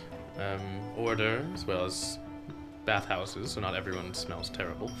and order, as well as bathhouses, so not everyone smells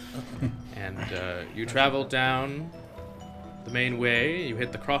terrible. And you travel down the main way, you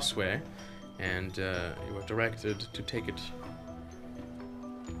hit the crossway, and you are directed to take it.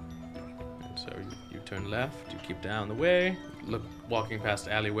 And so you turn left, you keep down the way, walking past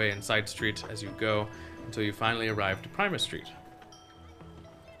alleyway and side street as you go, until you finally arrive to Primer Street.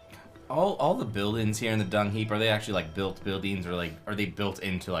 All the buildings here in the dung heap, are they actually like built buildings, or like are they built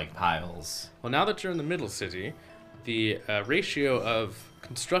into like piles? Well, now that you're in the middle city, the ratio of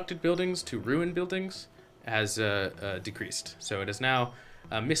constructed buildings to ruined buildings has decreased. So it is now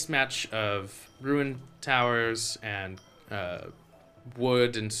a mismatch of ruined towers and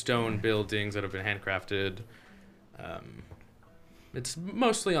wood and stone buildings that have been handcrafted. It's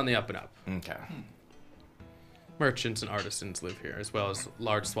mostly on the up and up. Okay. Merchants and artisans live here, as well as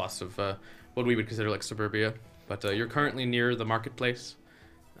large swaths of what we would consider like suburbia. But you're currently near the marketplace,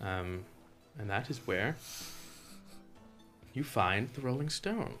 and that is where you find the Rolling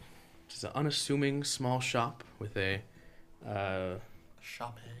Stone. It's an unassuming small shop with a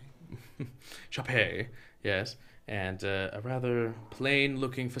shop, yes, and a rather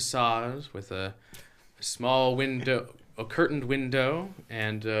plain-looking facade with a small window, a curtained window,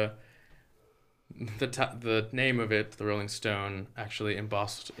 and the name of it, the Rolling Stone, actually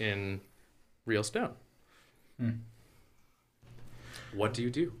embossed in real stone. What do you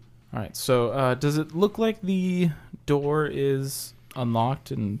do? All right. So, does it look like the door is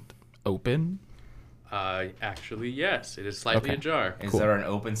unlocked and open? Actually, yes. It is slightly Okay. ajar. Is Cool. there an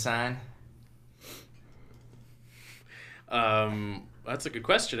open sign? That's a good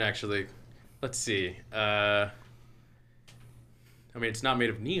question, actually. Let's see. I mean, it's not made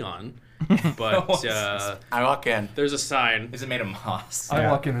of neon, but I walk in. there's a sign. Is it made of moss? I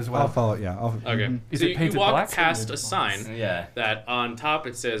walk in as I'll well. follow. Yeah. Okay. Is so it you painted walk black? past a sign Yeah. that on top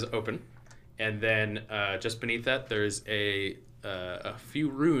it says open, and then just beneath that there's a few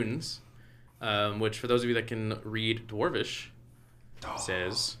runes, which for those of you that can read Dwarvish,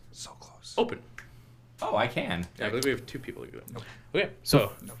 says So close. open. Oh, I can. Yeah, I believe we have 2 people who do it. Okay,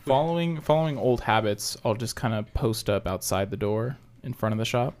 So, following old habits, I'll just kind of post up outside the door in front of the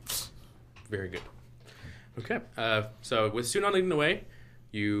shop. very good. Okay, so with Sunan leading the way,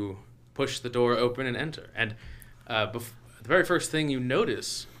 you push the door open and enter. And the very first thing you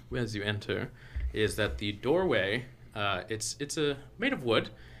notice as you enter is that the doorway, it's made of wood,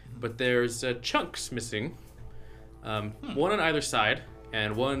 but there's chunks missing, one on either side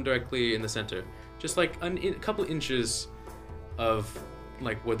and one directly in the center. Just like a couple inches of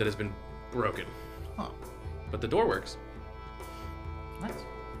like wood that has been broken. Huh. But the door works. Nice.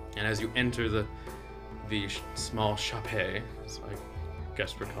 And as you enter the small chape, as I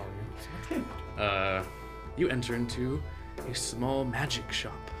guess we're calling it, you enter into a small magic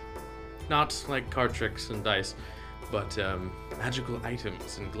shop. Not like card tricks and dice, but magical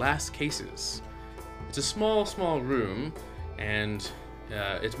items and glass cases. It's a small room, and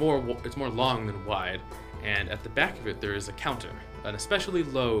it's more long than wide. And at the back of it, there is a counter, an especially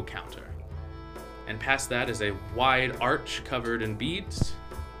low counter. And past that is a wide arch covered in beads.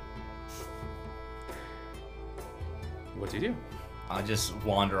 What do you do? I'll just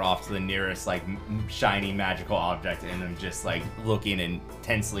wander off to the nearest like shiny magical object, and I'm just like looking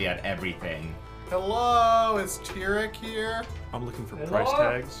intensely at everything. Hello, is Tyrek here? I'm looking for price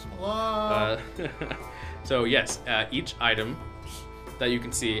tags. Hello. So yes, each item that you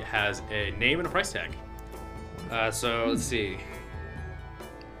can see has a name and a price tag. So let's see.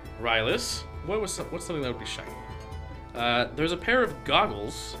 Rylus, what's something that would be shiny? There's a pair of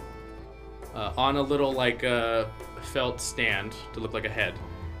goggles on a little like felt stand to look like a head.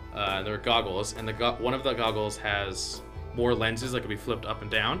 There are goggles, and one of the goggles has more lenses that can be flipped up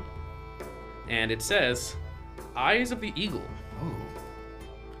and down. And it says, Eyes of the Eagle. Oh.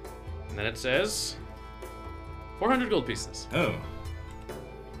 And then it says, 400 gold pieces. Oh.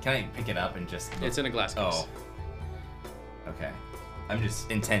 Can I pick it up and just look? It's in a glass case. Oh. Okay. I'm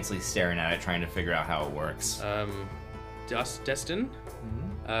just intensely staring at it, trying to figure out how it works. Destin,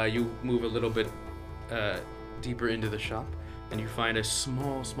 you move a little bit deeper into the shop, and you find a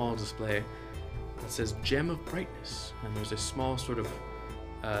small display that says Gem of Brightness. And there's a small sort of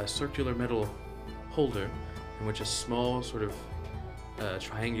circular metal holder in which a small sort of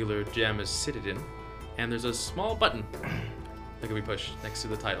triangular gem is seated in. And there's a small button that can be pushed next to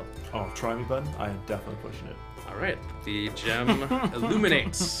the title. Oh, try me button? I am definitely pushing it. All right, the gem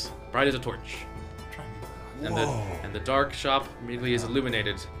illuminates, bright as a torch. And the dark shop immediately is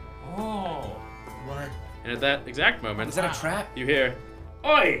illuminated. Oh. What? And at that exact moment, Is that a trap? you hear,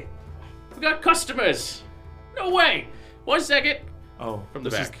 Oi! We got customers! No way! 1 second! Oh, From the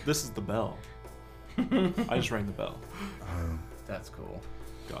this back. this is the bell. I just rang the bell. That's cool.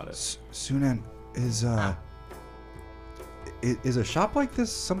 Got it. Sunan, is a shop like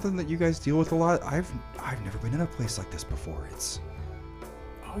this something that you guys deal with a lot? I've never been in a place like this before. It's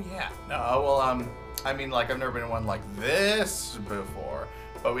Oh yeah. No, well, I mean, like I've never been in one like this before,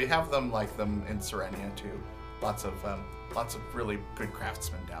 but we have them like them in Serenia too. Lots of really good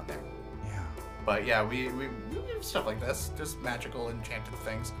craftsmen down there. yeah. But yeah, we have stuff like this, just magical, enchanted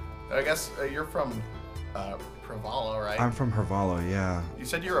things. I guess you're from Pravalo, right? I'm from Hervalo, yeah. You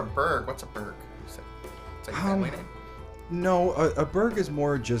said you're a Berg. What's a Berg? You said, is that your family name? No, a burg is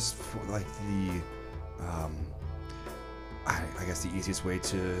more just for like the, I guess the easiest way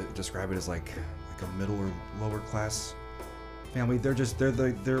to describe it is like a middle or lower class family. We're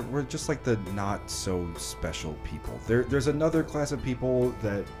just like the not so special people. There's another class of people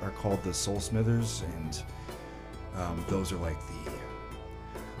that are called the Soul Smithers, and those are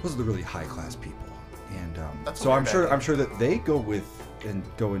the really high class people. And That's a so I'm weird sure idea. I'm sure that they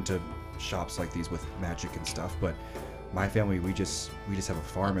go into shops like these with magic and stuff. But my family, we just have a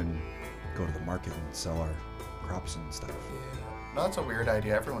farm and go to the market and sell our crops and stuff. No, that's a weird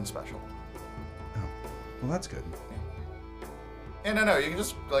idea. Everyone's special. Oh, well, that's good. Yeah, no. You can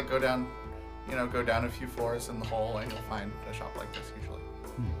just like go down a few floors in the hole, and you'll find a shop like this usually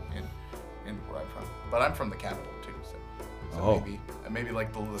in where I'm from. But I'm from the capital too, so maybe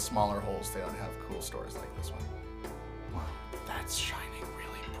like the smaller holes, they don't have cool stores like this one. Wow. That's shining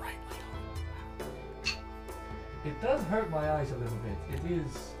really brightly. It does hurt my eyes a little bit. It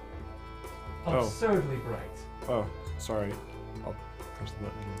is Oh. absurdly bright. Oh, sorry. I'll press the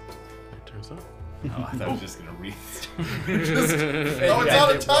button again. It turns out. Oh, I thought I was just gonna read. Oh, it's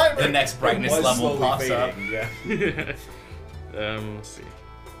on a timer. The next brightness level pops up. Yeah. Let's see.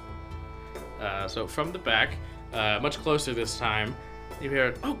 So from the back, much closer this time, you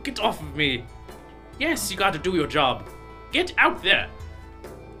hear, "Oh, get off of me! Yes, you got to do your job. Get out there!"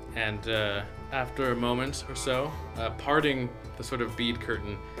 And after a moment or so, parting the sort of bead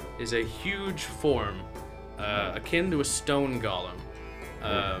curtain is a huge form, akin to a stone golem.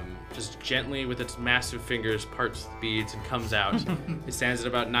 Just gently with its massive fingers parts the beads and comes out. It stands at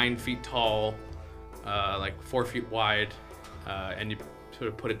about 9 feet tall, like 4 feet wide, and you sort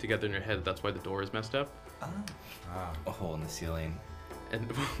of put it together in your head. That's why the door is messed up. A hole in the ceiling.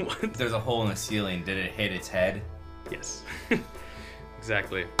 And what? There's a hole in the ceiling. Did it hit its head? Yes.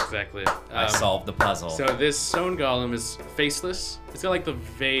 Exactly. I solved the puzzle. So this stone golem is faceless. It's got like the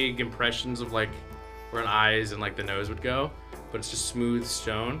vague impressions of like where an eyes and like the nose would go, but it's just smooth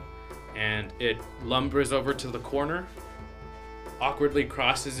stone. And it lumbers over to the corner, awkwardly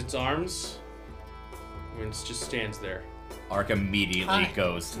crosses its arms, and it just stands there. Ark immediately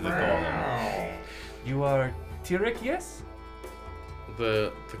goes to the golem. You are Tyrek, yes?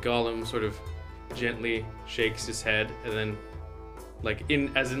 The golem sort of gently shakes his head, and then,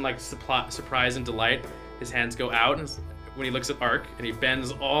 like surprise and delight, his hands go out, and when he looks at Ark, and he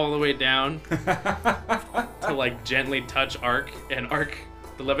bends all the way down to like gently touch Ark, and Ark,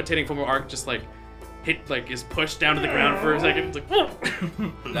 the levitating form of Ark, just like is pushed down to the ground for a second. It's like, whoa!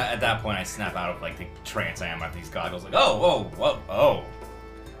 At that point, I snap out of like the trance I am at these goggles. Like, oh.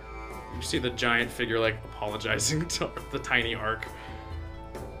 You see the giant figure like apologizing to the tiny Ark.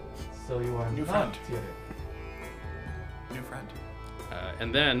 So you are New not friend. Tyrek. New friend.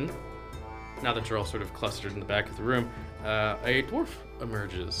 And then, now that you're all sort of clustered in the back of the room, a dwarf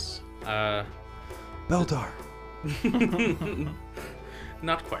emerges. Beldar.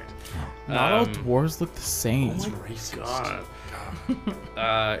 Not quite. Not all dwarves look the same. God.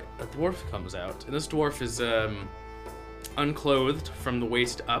 A dwarf comes out, and this dwarf is unclothed from the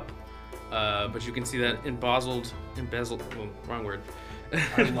waist up, but you can see that embezzled. Well, wrong word.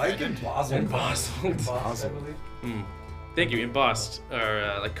 I like embossed. Embossed, I believe. Thank you. Embossed,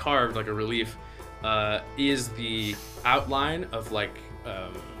 or like carved, like a relief, is the outline of like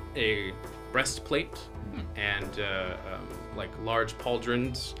a breastplate and like large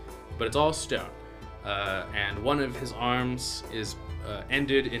pauldrons, but it's all stone. And one of his arms is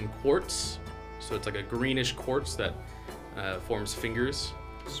ended in quartz, so it's like a greenish quartz that forms fingers.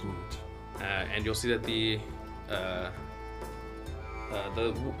 Sweet. And you'll see that the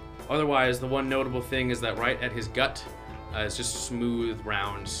otherwise the one notable thing is that right at his gut is just smooth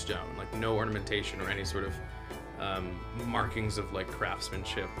round stone, like no ornamentation or any sort of markings of like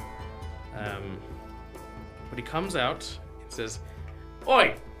craftsmanship. But he comes out and says,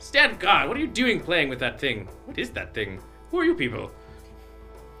 "Oi, stand guard! What are you doing playing with that thing? What is that thing? Who are you people?"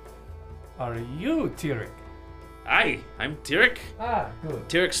 Are you Tyrek? Aye, I'm Tyrek. Ah, good.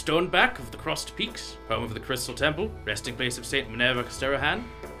 Tyrek Stoneback of the Crossed Peaks, home of the Crystal Temple, resting place of Saint Minerva Casterahan.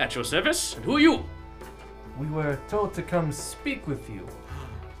 At your service, and who are you? We were told to come speak with you.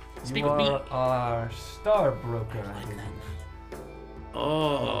 Speak you with me. are our star broker, I believe.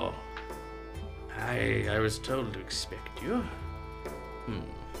 Oh, I was told to expect you.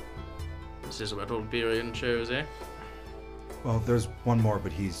 This is what old Birion chose, eh? Well, there's one more,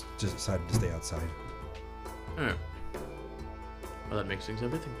 but he's just decided to stay outside. Oh. Well, that makes things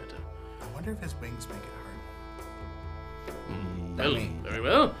everything better. I wonder if his wings make it hard. Well, very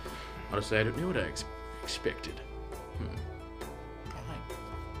well. Honestly, I don't know what I expected.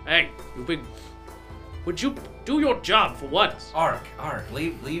 Hey, you big... Would you do your job for once? Ark,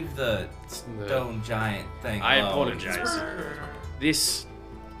 leave the stone giant thing I alone. apologize. This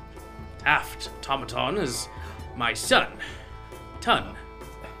aft automaton is my son, Tun.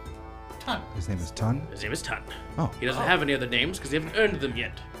 Ton. His name is Tun. His name is Tun. Oh. He doesn't have any other names because he haven't earned them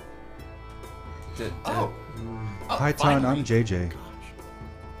yet. Oh, Hi, Tun. finally. I'm JJ.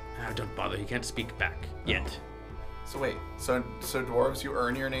 Don't bother, he can't speak back yet. So wait, so dwarves, you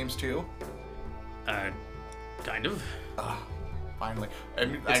earn your names too? Kind of. Finally.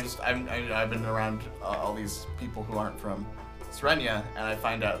 I've been around all these people who aren't from Serenia, and I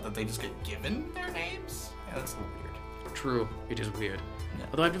find out that they just get given their names. Yeah, that's a little weird. True, it is weird. Yeah.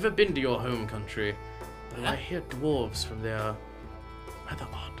 Although I've never been to your home country, but I hear dwarves from there rather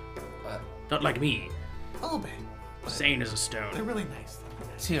odd. Not like me, A little bit. sane as a stone. They're really nice.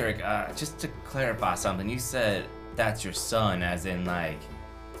 Tyrek, just to clarify something, you said that's your son, as in, like...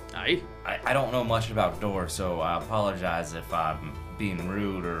 Aye? I don't know much about dwarves, so I apologize if I'm being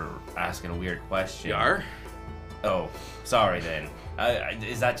rude or asking a weird question. Yar? Oh, sorry then.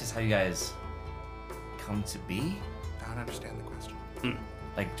 Is that just how you guys come to be? I don't understand the question.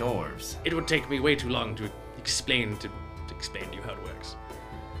 Like dwarves? It would take me way too long to explain to you how it works.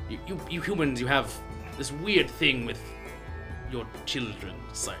 You humans, you have this weird thing with your children.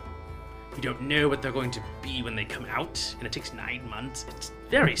 It's like you don't know what they're going to be when they come out, and it takes 9 months. It's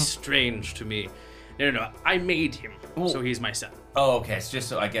very strange to me. No, I made him, so he's my son. Oh, okay. It's just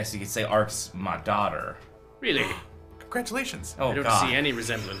so I guess you could say Ark's my daughter. Really? Congratulations. Oh, I don't God. see any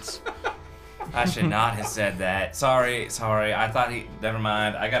resemblance. I should not have said that. Sorry. I thought never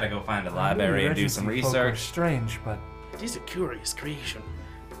mind. I gotta go find a library and do some Regency folk are research. strange, but It is a curious creation.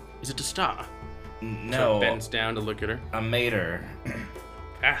 Is it a star? No, So it bends down to look at her. I made her.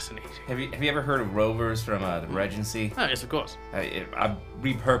 Fascinating. Have you ever heard of rovers from the Regency? Oh, yes, of course. I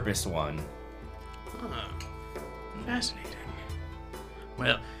repurposed one. Ah, fascinating.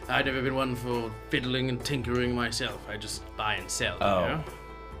 Well, I've never been one for fiddling and tinkering myself. I just buy and sell, Oh. you know?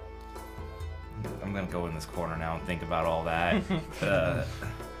 I'm gonna go in this corner now and think about all that. Well,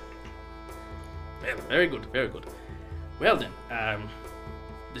 very good, very good. Well then,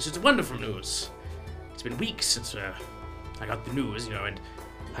 this is wonderful news. It's been weeks since I got the news, you know, and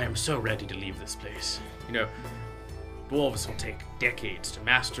I am so ready to leave this place. You know, dwarves will take decades to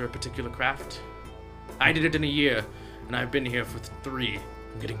master a particular craft. I did it in a year, and I've been here for 3.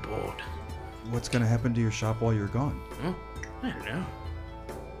 I'm getting bored. What's gonna happen to your shop while you're gone? I don't know.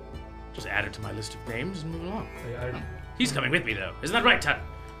 Just add it to my list of names and move along. I He's coming with me, though. Isn't that right, Tut?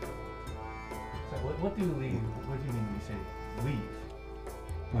 so what do you leave? What do you mean when you say leave?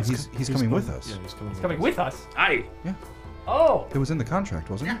 Well, he's coming with us. Yeah, he's coming. He's coming with us. Aye. Oh, It was in the contract,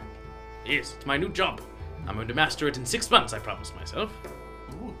 wasn't it? Yes, it's my new job. I'm going to master it in 6 months, I promised myself.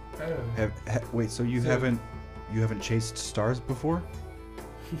 Wait, so you haven't chased stars before?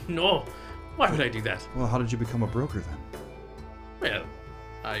 No. Why would I do that? Well, how did you become a broker then? Well,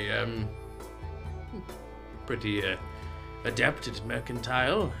 I am pretty adept at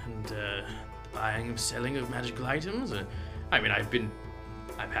mercantile and the buying and selling of magical items. I mean,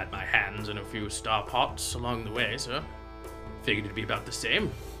 I've had my hands in a few star pots along the way, so figured it'd be about the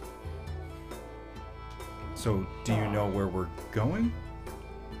same. So, do you know where we're going?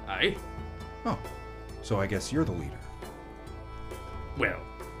 Aye. Oh, so I guess you're the leader. Well,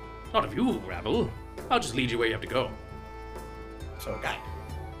 not of you, Rabble. I'll just lead you where you have to go. So, guy.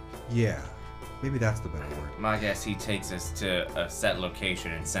 Yeah, maybe that's the better word. My guess he takes us to a set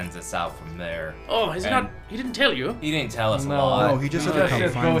location and sends us out from there. Oh, is it And- not? He didn't tell you? He didn't tell us a No. lot. No, he just said to come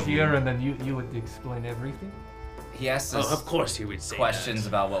just go find you. here and then you would explain everything. He asked Oh, us of course he would say questions that.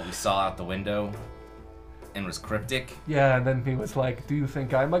 about what we saw out the window and was cryptic. Yeah, and then he was like, "Do you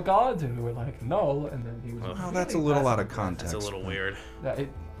think I'm a god?" And we were like, "No." And then he was. Well, like, Oh, that's a "Really? little out of context. That's a little but- weird.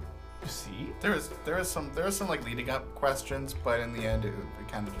 You see? There was some like leading up questions, but in the end, it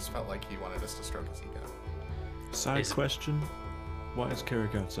kind of just felt like he wanted us to stroke his ego. Side Is- question: why is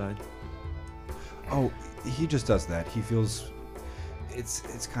Carrick outside? Oh, he just does that. He feels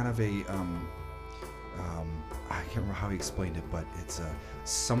it's kind of a I can't remember how he explained it, but it's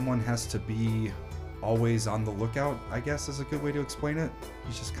someone has to be always on the lookout, I guess is a good way to explain it.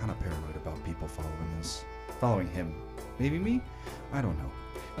 He's just kind of paranoid about people following him. Maybe me? I don't know.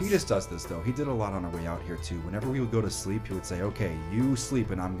 He just does this though. He did a lot on our way out here too. Whenever we would go to sleep, he would say, "Okay, you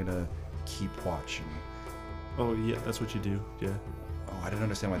sleep and I'm going to keep watch." And, Oh yeah, that's what you do. Yeah. oh, I didn't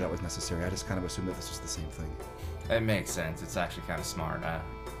understand why that was necessary. I just kind of assumed that this was the same thing. It makes sense. It's actually kind of smart.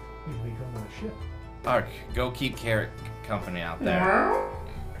 We go on a ship. Ark, go keep Carrick company out there.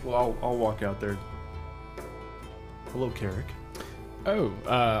 Well, I'll walk out there. Hello, Carrick. Oh,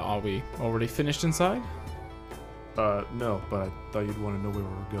 are we already finished inside? No, but I thought you'd want to know where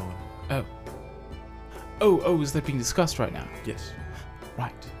we were going. Oh, is that being discussed right now? Yes.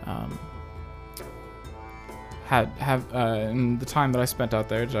 Right. In the time that I spent out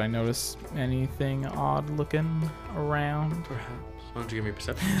there, did I notice anything odd looking around? Perhaps. Why don't you give me a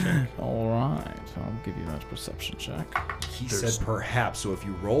perception check? All right, I'll give you that perception check. He said perhaps, so if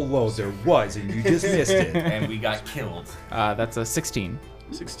you roll low, there was, and you just missed it. And we got killed. That's a 16.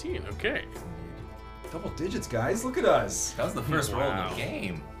 16, okay. Double digits, guys. Look at us. That was the first roll of the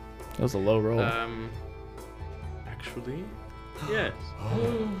game. That was a low roll. Actually, yes.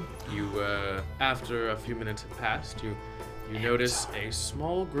 You, after a few minutes have passed, you notice a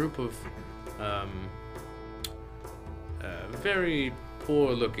small group of, very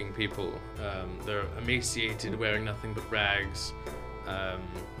poor-looking people. They're emaciated, wearing nothing but rags,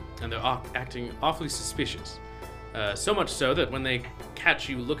 and they're acting awfully suspicious. So much so that when they catch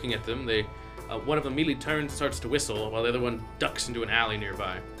you looking at them, one of them immediately turns and starts to whistle, while the other one ducks into an alley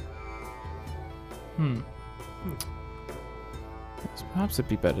nearby. Yes, perhaps it'd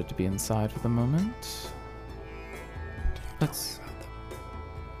be better to be inside for the moment. Let's...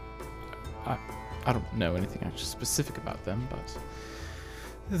 I don't know anything actually specific about them, but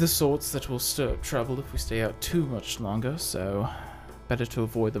they're the sorts that will stir up trouble if we stay out too much longer, so better to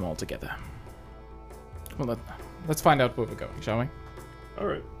avoid them altogether. Well, let's find out where we're going, shall we? All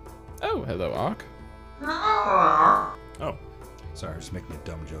right. Oh, hello, Ark. Oh. Sorry, I was making a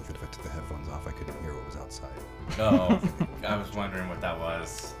dumb joke that if I took the headphones off, I couldn't hear what was outside. Oh, I was wondering what that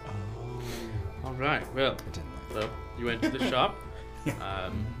was. All right, well, I didn't like so you enter the shop,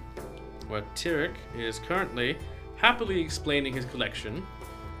 where Tyrek is currently happily explaining his collection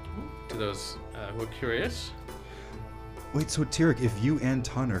to those who are curious. Wait, so Tyrek, if you and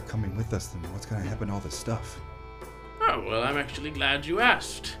Ton are coming with us, then what's going to happen to all this stuff? Oh, well, I'm actually glad you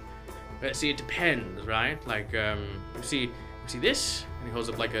asked. See, it depends, right? Like, you see this? And he holds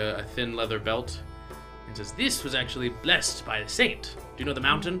up like a thin leather belt and says, this was actually blessed by the saint. Do you know the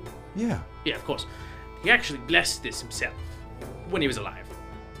mountain? Yeah. Yeah, of course. He actually blessed this himself when he was alive.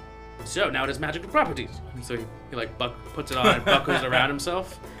 So now it has magical properties. And so he like puts it on and buckles it around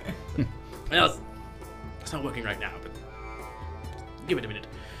himself. Well, it's not working right now, but give it a minute.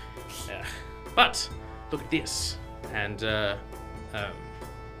 But look at this. And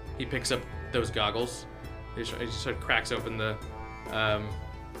he picks up those goggles. He sort of cracks open the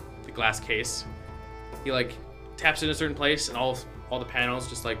glass case. He like taps in a certain place, and all the panels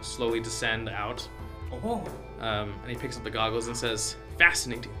just like slowly descend out. Oh. And he picks up the goggles and says,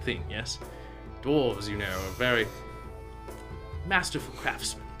 "Fascinating thing, yes? Dwarves, you know, are very masterful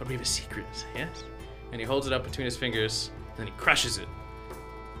craftsmen, but we have a secret, yes?" And he holds it up between his fingers, and then he crushes it.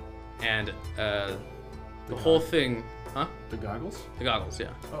 And the whole thing, huh? The goggles? The goggles, yeah.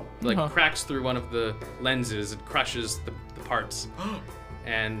 Oh. Like cracks through one of the lenses and crushes the parts.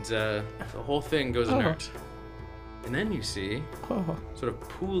 And the whole thing goes inert. And then you see, sort of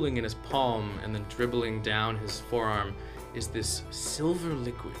pooling in his palm and then dribbling down his forearm, is this silver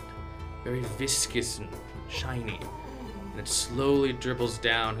liquid, very viscous and shiny. And it slowly dribbles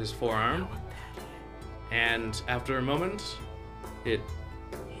down his forearm. And after a moment, it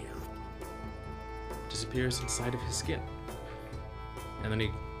disappears inside of his skin. And then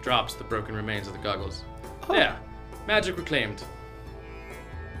he drops the broken remains of the goggles. Yeah, magic reclaimed.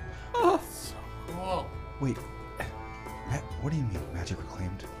 Cool. Wait, what do you mean, magic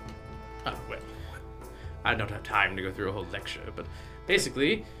reclaimed? Oh, well, I don't have time to go through a whole lecture, but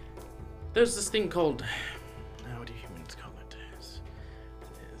basically, there's this thing called, what do humans call it?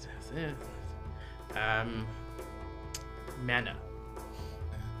 Mana.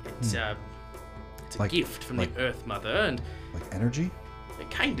 It's a Like- gift from like- the Earth Mother, and Like energy?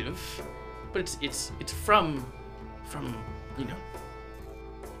 kind of, but it's from you know,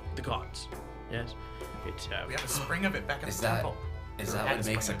 the gods. Yes, it's We have a spring of it back at Is the that temple. is Or that had what a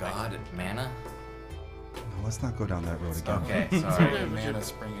makes a spring of god? Mana? No, let's not go down that road again. Okay, It's not sorry. a mana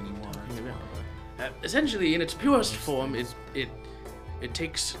spring anymore. It's more of essentially, in its purest form, it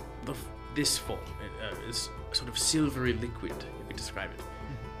takes this form. It's a sort of silvery liquid, you could describe it.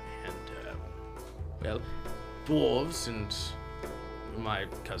 And well, dwarves and my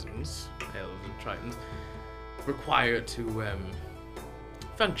cousins, elves and tritons, require it to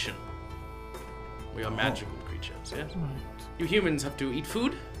function. We are magical creatures, yes? You humans have to eat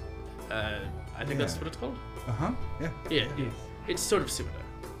food. I think that's Yeah. what it's called. Uh-huh, yeah. Yeah, it's sort of similar.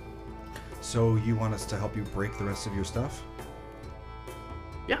 So you want us to help you break the rest of your stuff?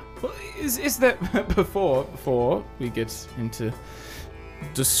 Well, is there before we get into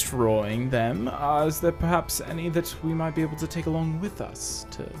destroying them? Is there perhaps any that we might be able to take along with us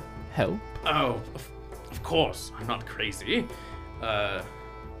to help? Oh, of course. I'm not crazy.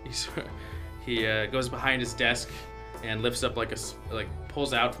 He goes behind his desk and lifts up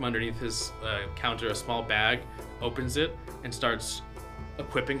pulls out from underneath his counter a small bag, opens it, and starts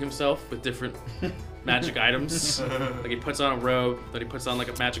equipping himself with different magic items. Like he puts on a robe, then he puts on like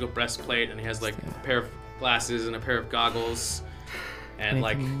a magical breastplate, and he has like a pair of glasses and a pair of goggles, and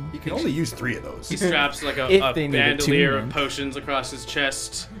like You can only use 3 of those. he straps like a If they need a bandolier of tune. potions across his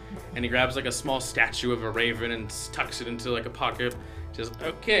chest, and he grabs like a small statue of a raven and tucks it into like a pocket. Just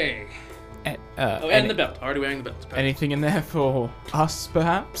okay. And, And the belt. Already wearing the belt. Perfect. anything in there for us,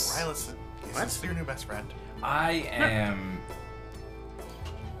 perhaps? Rylas, he's your new best friend.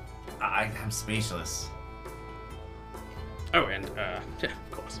 I'm speechless. Oh, and yeah,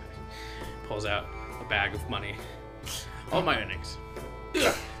 of course. Pulls out a bag of money. All my earnings.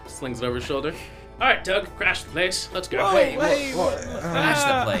 Slings it over his shoulder. All right, Doug, crash the place. Let's go. Flash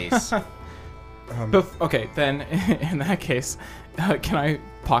the place. Okay, then in that case, can I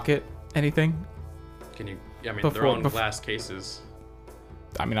pocket anything? Can you? I mean, they're Before- all in bef- glass cases.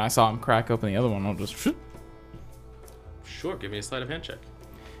 I mean, I saw him crack open the other one. I'll just. Sure, give me a sleight of hand check.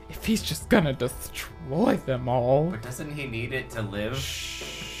 If he's just gonna destroy them all, But doesn't he need it to live?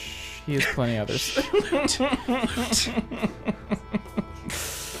 he has plenty others.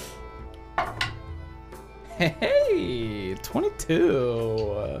 Hey,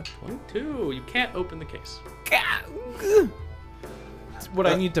 22. 22. You can't open the case. Would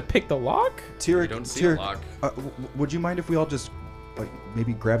I need to pick the lock? You don't see a lock. Would you mind if we all just like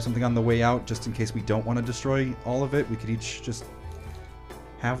maybe grab something on the way out, just in case we don't want to destroy all of it? We could each just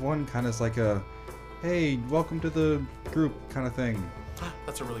have one, kind of like a, hey, welcome to the group kind of thing.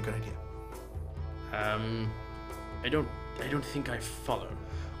 That's a really good idea. I don't think I follow.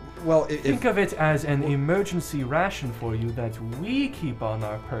 Well, Think of it as an emergency ration for you that we keep on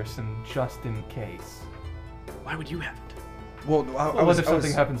our person just in case. Why would you have it? well, What if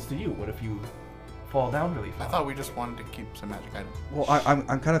something happens to you? What if you fall down really I fast? thought we just wanted to keep some magic items. Well, I'm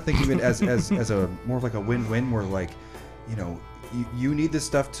kind of thinking of it as a more of like a win-win, where like, you know, you need this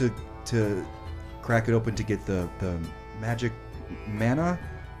stuff to crack it open to get the magic mana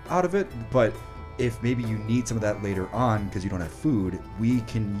out of it, but if maybe you need some of that later on because you don't have food, we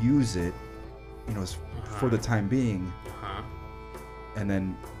can use it, you know, for the time being, and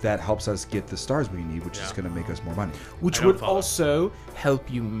then that helps us get the stars we need, which is Yeah. going to make us more money. Which I don't would follow. also help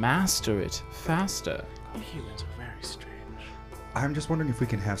you master it faster. You humans are very strange. I'm just wondering if we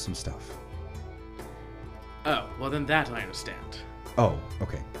can have some stuff. Oh, well then that I understand. Oh,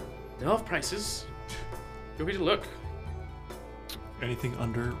 okay. They all have prices. Feel free to look. Anything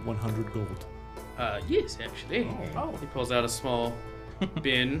under 100 gold. Yes, actually. Oh. He pulls out a small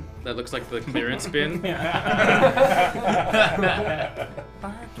bin that looks like the clearance bin. He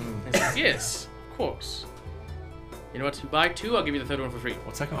says, yes, of course. You know what? You buy 2, I'll give you the 3rd one for free.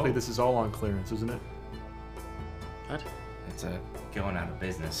 Well, technically, this is all on clearance, isn't it? What? It's a going out of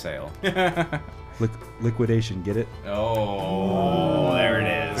business sale. Liquidation, get it? Oh, there it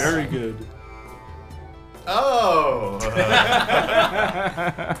is. Very good. Oh!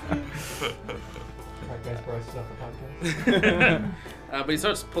 Alright, guys, Bryce is off the podcast. But he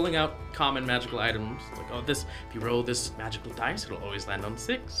starts pulling out common magical items. It's like, oh, this, if you roll this magical dice, it'll always land on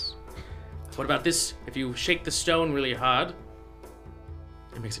 6. What about this? If you shake the stone really hard,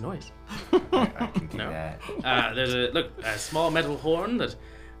 it makes a noise. I can do No? that. There's a small metal horn that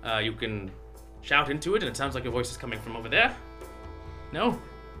you can shout into it, and it sounds like your voice is coming from over there. No?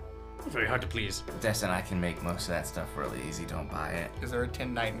 Very hard to please. Destin, I can make most of that stuff really easy. Don't buy it. Is there a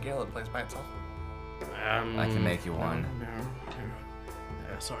tin nightingale that plays by itself? I can make you one. No.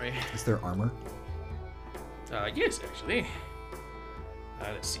 Sorry. Is there armor? Yes, actually.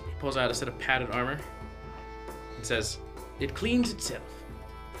 Let's see. He pulls out a set of padded armor. It says, it cleans itself.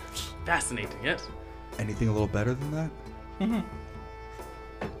 Fascinating, yes? Anything a little better than that?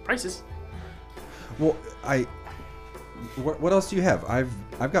 Prices. Well, what else do you have?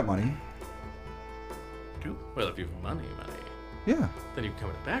 I've got money. Well, if you've money, Yeah. then you can come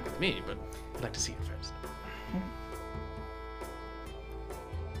in the back with me, but I'd like to see it first.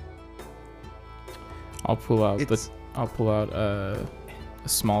 I'll pull out It's- a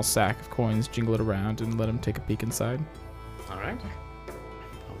small sack of coins, jingle it around, and let him take a peek inside. All right.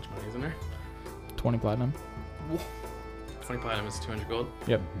 How much money is in there? 20 platinum. 20 platinum is 200 gold.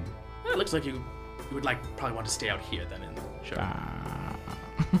 Yep. Well, it looks like you would probably want to stay out here then. Sure. Ah.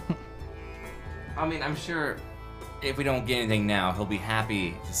 I mean, I'm sure if we don't get anything now, he'll be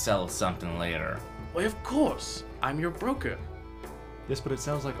happy to sell something later. Why, of course. I'm your broker. Yes, but it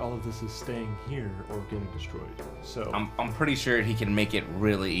sounds like all of this is staying here or getting destroyed. So I'm pretty sure he can make it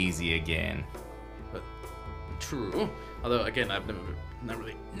really easy again. True. Although, again, I've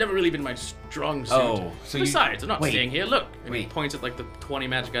never really been my strong suit. Oh, so Besides, I'm not wait. staying here. Look, and he Wait. points at like the 20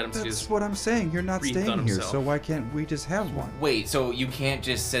 magic items That's he's what I'm saying. You're not breathed on staying here, himself. so why can't we just have one? Wait, so you can't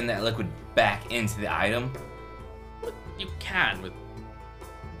just send that liquid back into the item? You can with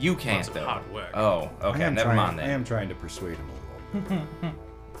You can't, lots of though. hard work. Oh, okay, never mind I then. am trying to persuade him a little.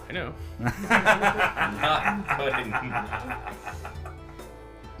 I know. Not good.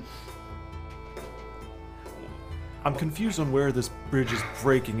 I'm confused on where this bridge is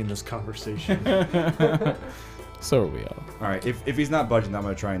breaking in this conversation. So are we all. All right, if he's not budging, I'm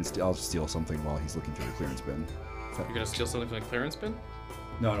gonna try and I'll steal something while he's looking through the clearance bin. You're gonna steal something from the clearance bin?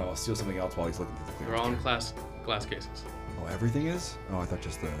 No, I'll steal something else while he's looking through the They're clearance all in bin. glass cases, Oh, everything is? Oh, I thought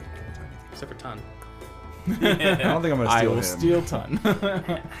just the couple tiny things. except for Ton. I don't think I'm gonna I steal will him. steal ton.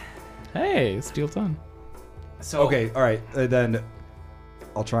 Hey, steal ton. So Okay, all right. Then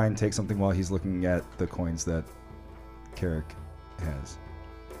I'll try and take something while he's looking at the coins that Carrick has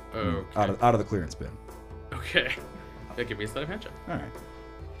Okay. out of the clearance bin. Okay. Yeah, give me a sleight of hand check. All right.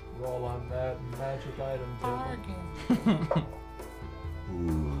 Roll on that magic item table.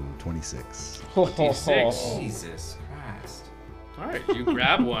 Ooh, 26. 26. Jesus Christ. All right, you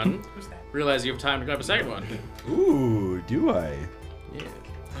grab one. Realize you have time to grab a second one. Ooh, do I? Yeah.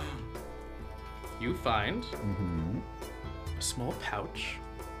 You find Mm-hmm. a small pouch.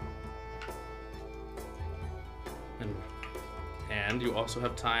 And you also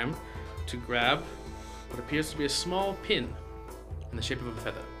have time to grab what appears to be a small pin in the shape of a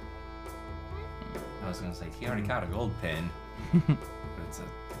feather. I was gonna say, he already got a gold pin. But it's a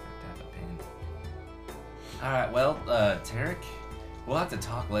different type of pin. Alright, well, Tarek, we'll have to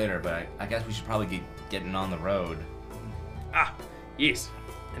talk later, but I guess we should probably get getting on the road. Ah, yes,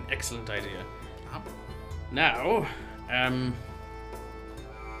 an excellent idea. Now,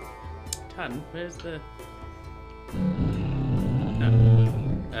 Tan, where's the?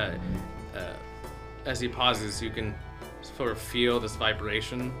 As he pauses, you can sort of feel this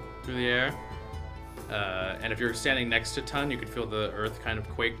vibration through the air. And if you're standing next to Tan, you can feel the earth kind of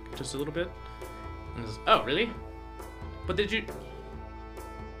quake just a little bit. And it's, oh, really? But did you?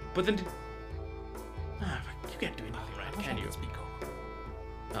 But then did? You can't do anything, right? Can you?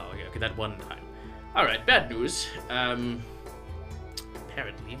 Oh, yeah, okay, that one time. All right, bad news. Apparently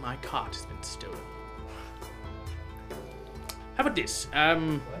my cart has been stolen. How about this?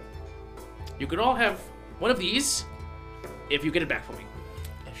 You could all have one of these if you get it back for me.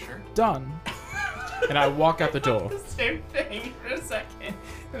 Yeah, sure. Done. And I walk out the door. Same thing for a second.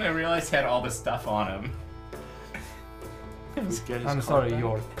 And I realized he had all the stuff on him. Let's get his I'm card sorry, back.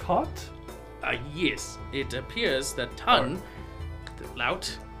 your cot? Yes, it appears that Tun, the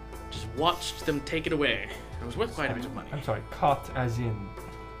lout, just watched them take it away. It was worth quite a bit of money. I'm sorry, cot as in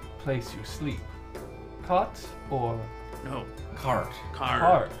place you sleep. Cot or No, Cart. card.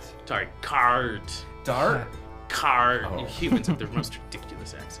 cart? Sorry, card. Dart? Card. Oh. You humans have the most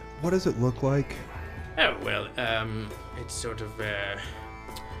ridiculous accent. What does it look like? Oh, well, it's sort of,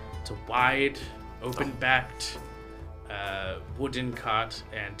 it's a wide, open-backed, wooden cart,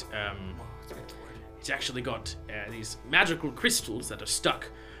 and, it's actually got these magical crystals that are stuck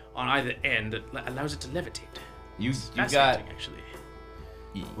on either end that allows it to levitate. You got... Fascinating, actually.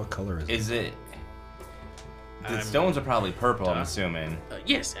 What color is it? Is it... The stones are probably purple, I'm assuming.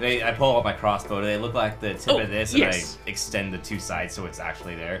 Yes. I pull out my crossbow. Do they look like the tip Oh, of this, yes. and I extend the two sides so it's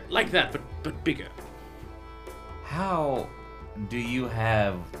actually there? Like that, but bigger. How do you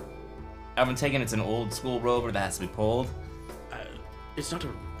have... I've been taking it's an old school rover that has to be pulled. It's not a.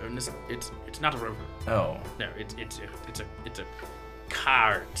 It's not a rover. Oh. No, it's a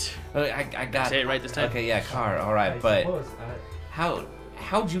cart. I got... Say it right this time? Okay, yeah, car, I alright, but suppose,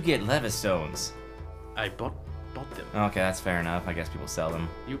 how'd you get Levis stones? I bought them. Okay, that's fair enough. I guess people sell them.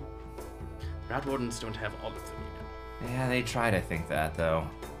 Rat wardens don't have all of them, Yeah, they try to think that, though.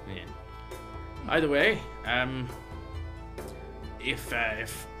 Yeah. Either way, if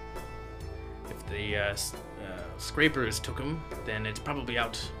the scrapers took them, then it's probably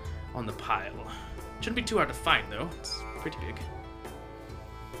out on the pile. Shouldn't be too hard to find, though. It's pretty big.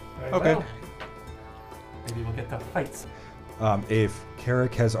 Very Okay. well. Maybe we'll get the fights. If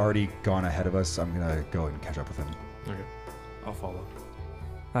Carrick has already gone ahead of us, I'm gonna go and catch up with him. Okay. I'll follow.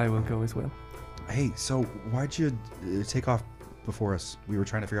 I will go as well. Hey, so why'd you take off before us? We were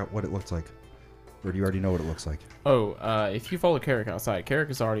trying to figure out what it looked like. Or do you already know what it looks like? Oh, if you follow Carrick outside, Carrick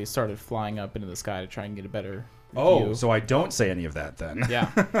has already started flying up into the sky to try and get a better Oh, view. so I don't say any of that then. Yeah.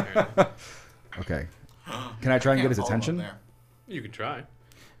 Okay. Can I try and get his Can't follow attention? him there. You can try.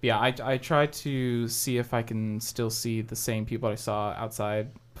 Yeah, I tried to see if I can still see the same people I saw outside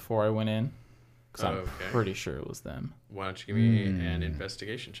before I went in. because I'm Okay. pretty sure it was them. Why don't you give me an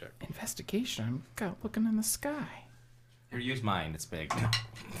investigation check? Investigation. I'm looking in the sky. Here, use mine. It's big.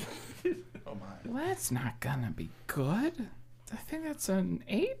 Oh my. Well, that's not gonna be good. I think that's an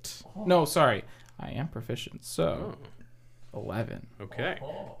 8. No, sorry. I am proficient. So, 11. Okay.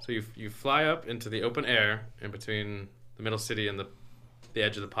 So you fly up into the open air in between the middle city and the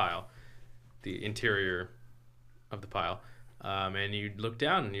edge of the pile, the interior of the pile, and you look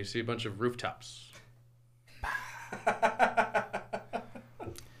down and you see a bunch of rooftops.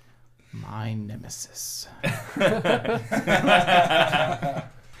 My nemesis.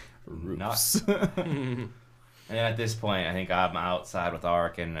 Not. And at this point, I think I'm outside with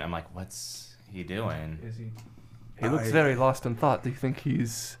Ark, and I'm like, "What's he doing?" Is he? He looks very lost in thought. Do you think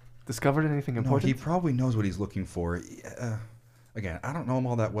he's discovered anything No, important? he probably knows what he's looking for. Again, I don't know him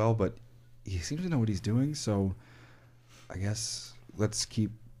all that well, but he seems to know what he's doing, so I guess let's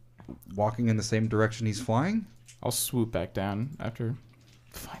keep walking in the same direction he's flying. I'll swoop back down after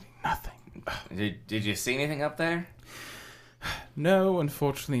finding nothing. Did you see anything up there? No,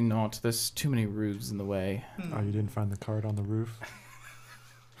 unfortunately not. There's too many roofs in the way. Oh, you didn't find the card on the roof?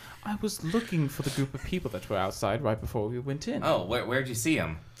 I was looking for the group of people that were outside right before we went in. Oh, where'd you see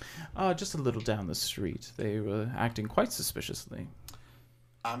him? Just a little down the street. They were acting quite suspiciously.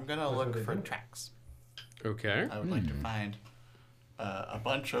 I'm gonna look for tracks. Okay. I would like to find a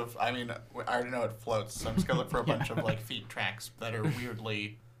bunch of. I mean, I already know it floats, so I'm just gonna look for a bunch of like feet tracks that are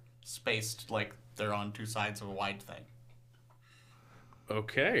weirdly spaced, like they're on two sides of a wide thing.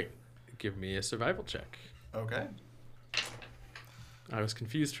 Okay. Give me a survival check. Okay. I was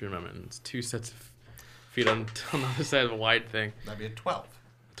confused for a moment. It's two sets of feet on the other side of a wide thing. That'd be a 12.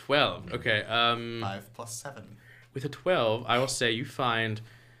 12. Okay. 5 plus 7. With a 12, I will say you find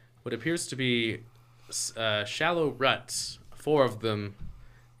what appears to be shallow ruts, 4 of them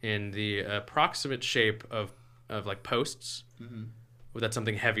in the approximate shape of like posts with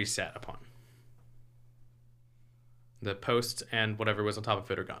something heavy set upon. The posts and whatever was on top of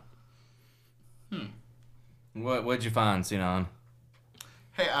it are gone. What'd you find, Sinan?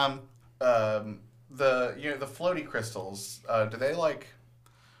 Hey, the floaty crystals.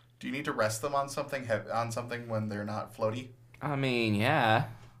 Do you need to rest them on something when they're not floaty? I mean, yeah.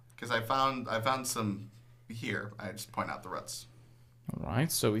 Because I found some here. I just point out the ruts. All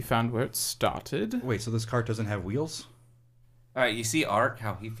right, so we found where it started. Wait, so this cart doesn't have wheels? All right, you see Ark,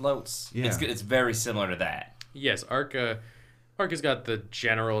 how he floats? Yeah. It's very similar to that. Yes, Ark has got the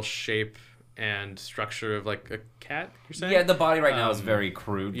general shape and structure of like a cat, you're saying? Yeah, the body right now is very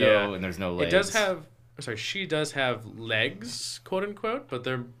crude, though, and there's no legs. It does have... Sorry, she does have legs, quote unquote, but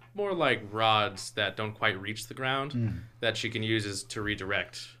they're more like rods that don't quite reach the ground that she can use to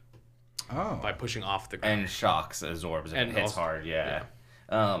redirect by pushing off the ground. And shocks absorbs and it hits also, hard, yeah.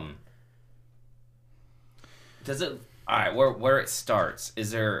 Does it... Alright, where it starts,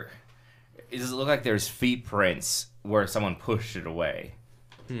 does it look like there's feet prints where someone pushed it away?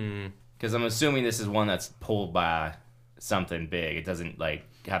 Because I'm assuming this is one that's pulled by something big. It doesn't like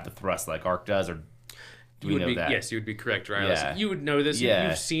have the thrust like Ark does, or do we know that? Yes, you would be correct, right? Yeah. You would know this. Yeah.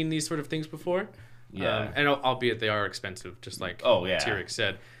 You've seen these sort of things before. Yeah. And albeit they are expensive, just like Tyrek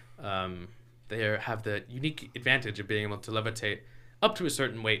said. They have the unique advantage of being able to levitate up to a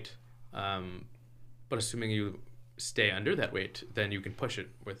certain weight. But assuming you stay under that weight, then you can push it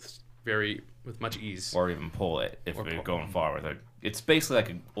with much ease. Or even pull it if we're going far with it. It's basically like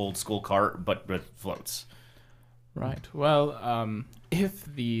an old school cart, but with floats. Right. Well, if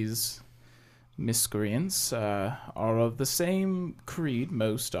these miscreants are of the same creed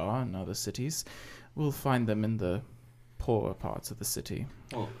most are in other cities, we'll find them in the poorer parts of the city.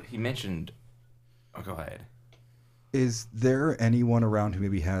 Well, he mentioned... Oh, go ahead. Is there anyone around who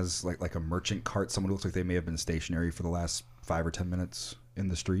maybe has like a merchant cart? Someone who looks like they may have been stationary for the last 5 or 10 minutes in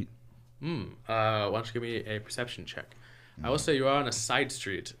the street? Why don't you give me a perception check? I will say you are on a side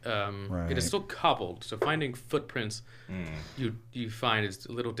street. It is still cobbled, so finding footprints you find is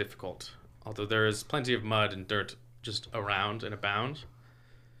a little difficult. Although there is plenty of mud and dirt just around and abound.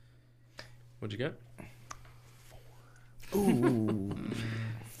 What'd you get? 4. Ooh.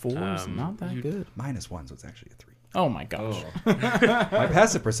 4's not that good. -1, so it's actually a 3. Oh my gosh. My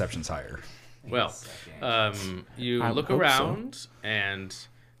passive perception's higher. Well, you I look hope so. around and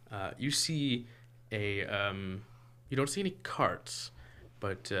you see you don't see any carts,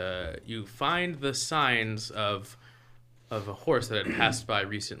 but you find the signs of a horse that had passed by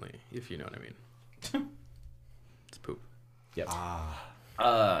recently, if you know what I mean. It's poop. Yep.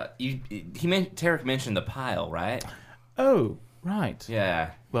 Tarek mentioned the pile, right? Oh, right.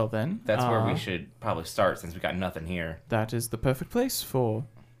 Yeah. Well then, That's where we should probably start since we got nothing here. that is the perfect place for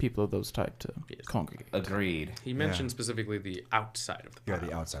people of those type to Yes. congregate. Agreed. He mentioned specifically the outside of the Yeah, pile.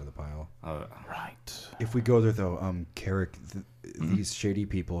 the outside of the pile. Right. If we go there, though, Carrick, these shady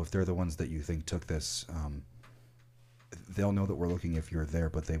people, if they're the ones that you think took this, they'll know that we're looking if you're there,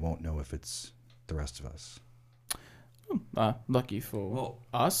 but they won't know if it's the rest of us. Lucky for Well-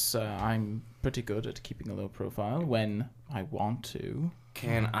 us, I'm pretty good at keeping a low profile when I want to.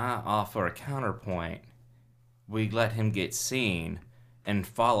 Can I offer a counterpoint? We let him get seen and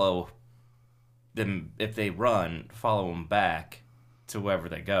follow them. If they run, follow them back to wherever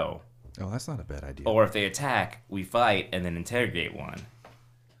they go. Oh, that's not a bad idea. Or if they attack, we fight and then interrogate one.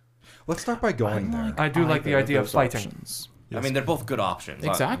 Let's start by going there. I do like the either idea of those fighting. options. I mean, they're both good options.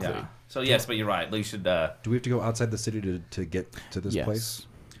 Exactly. Yeah. So yes, but you're right. We should. Do we have to go outside the city to get to this Yes. place?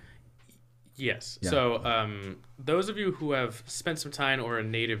 Yes. Yeah. So, those of you who have spent some time or are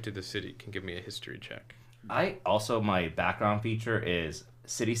native to the city can give me a history check. I also my background feature is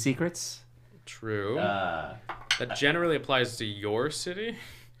city secrets. True. Uh, That generally applies to your city. It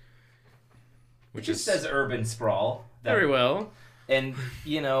Which just is says urban sprawl. very well. And,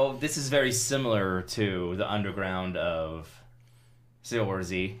 you know, this is very similar to the underground of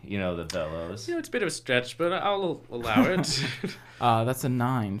Silversea, you know, the Bellows. You know, it's a bit of a stretch, but I'll allow it. That's a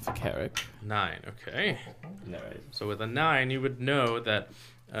 9 for Carrick. 9. Okay. No, So with a 9, you would know that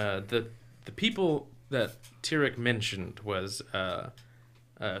the people that Tyrek mentioned was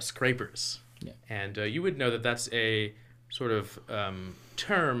scrapers. Yeah. And you would know that that's a sort of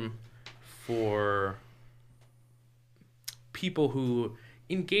term for people who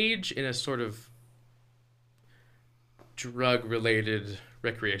engage in a sort of drug-related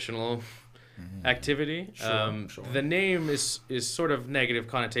recreational activity. The name is sort of negative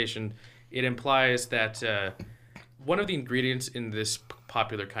connotation. It implies that one of the ingredients in this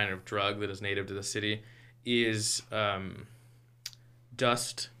popular kind of drug that is native to the city is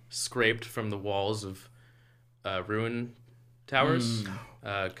dust scraped from the walls of ruin towers,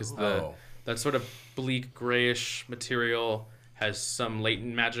 because that sort of bleak grayish material has some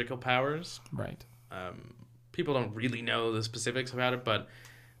latent magical powers. Right. People don't really know the specifics about it, but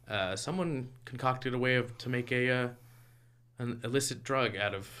someone concocted a way to make an illicit drug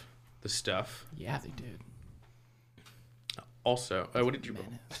out of the stuff. Yeah, they did. Also, what did you roll?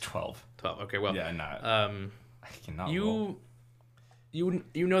 12. 12. Okay, well, Yeah, not. I cannot roll. you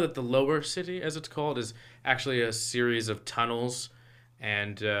know that the lower city, as it's called, is actually a series of tunnels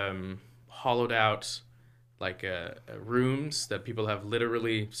and hollowed out like rooms that people have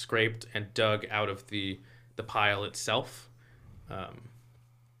literally scraped and dug out of the pile itself.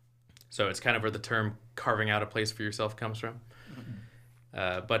 So it's kind of where the term carving out a place for yourself comes from.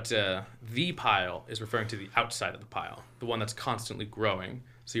 But the pile is referring to the outside of the pile, the one that's constantly growing.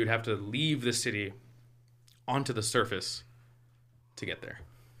 So you'd have to leave the city onto the surface to get there.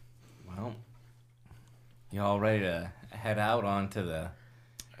 Well, y'all ready to head out onto the...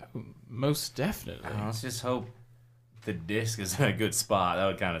 Most definitely. let's just hope the disc is in a good spot. That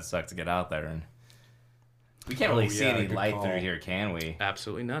would kind of suck to get out there. And we can't really see any good light call. through here, can we?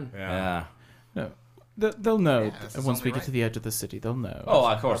 Absolutely none. Yeah. No. They'll know. Yeah, that's Once we only get to the edge of the city, they'll know. Oh,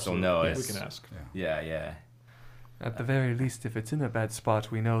 of course they'll know. We It's, can ask. yeah. At the very least, if it's in a bad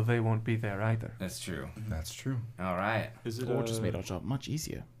spot, we know they won't be there either. That's true. That's true. All right. Is it Or just made our job much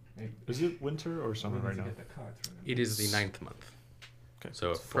easier. is it winter or summer right now? It is the 9th month. Okay.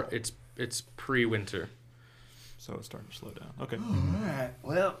 So it's pre-winter. So it's starting to slow down. Okay. All right.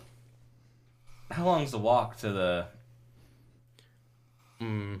 Well, how long's the walk to the...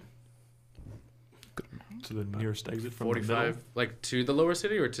 To the nearest exit from the 45, middle? like to the lower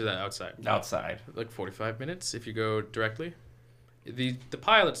city or to the outside? outside? Like 45 minutes if you go directly. The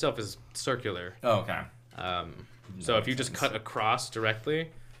pile itself is circular. Oh, okay. So if you just cut across directly,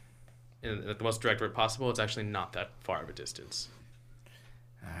 at the most direct route possible, it's actually not that far of a distance.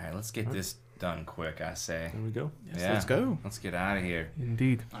 All right, let's get this done quick, I say. There we go. Yes, Yeah. let's go. Let's get out of here.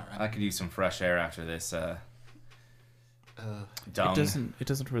 Indeed. All I right. could use some fresh air after this dung. It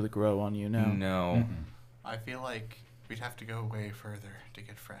doesn't really grow on you now. No. I feel like we'd have to go way further to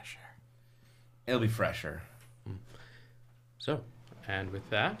get fresh air. It'll be fresher. So, and with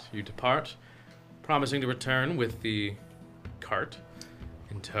that, you depart, promising to return with the cart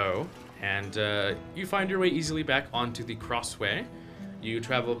in tow, and you find your way easily back onto the crossway. You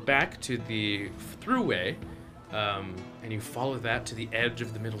travel back to the throughway, and you follow that to the edge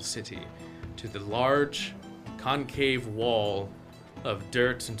of the middle city, to the large concave wall of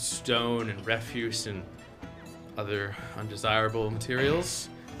dirt and stone and refuse and other undesirable materials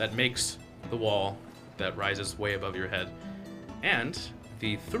that makes the wall that rises way above your head. And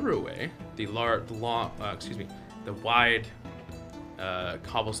the throughway, the wide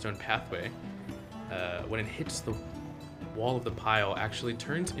cobblestone pathway, when it hits the wall of the pile, actually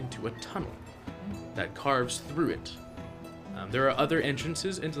turns into a tunnel that carves through it. There are other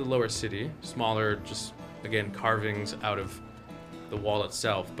entrances into the lower city, smaller, just again carvings out of the wall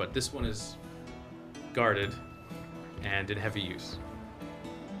itself, but this one is guarded and in heavy use.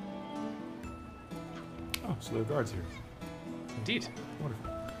 Oh, so there are guards here. Indeed.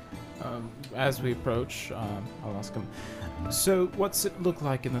 Wonderful. As we approach, I'll ask him. So, what's it look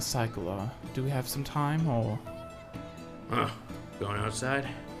like in the cycle? Do we have some time, or? Going outside?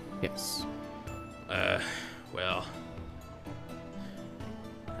 Yes. Well,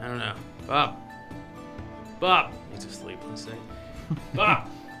 I don't know. Bob! He's asleep, let's say. Bob!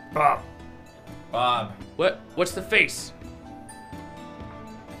 Bob. What's the face?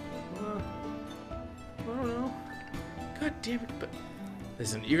 I don't know. God damn it, but...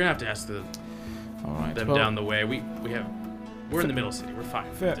 Listen, you're gonna have to ask All right. them well, down the way. We're in the middle city, we're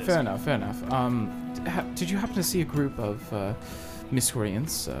fine. Fair enough. Did you happen to see a group of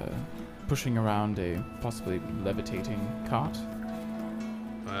miscreants pushing around a possibly levitating cart?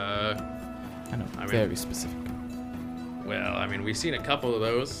 I know, very specific. Well, I mean, we've seen a couple of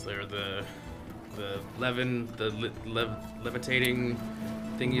those. They're the levitating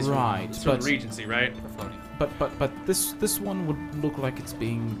thingies Right, from but- the Regency, right? But this one would look like it's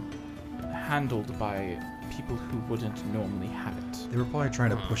being handled by people who wouldn't normally have it. They were probably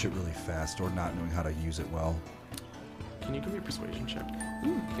trying to push it really fast or not knowing how to use it well. Can you give me a persuasion check?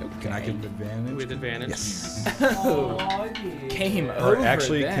 Can I give them advantage? With advantage? Yes. Came Or over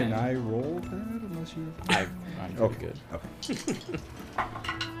actually, then. can I roll that unless you? I'm pretty Okay. good. Okay.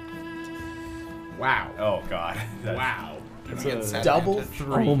 Wow. Oh God. Wow. It's a Double advantage.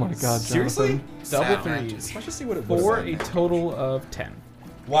 three. Oh my God, Jonathan. Seriously? Double Advantage. threes. Let's just see what it For was. a total of 10.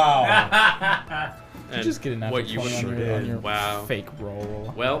 Wow. You And just get an natural what you 20 sure on your, on did. your Wow. fake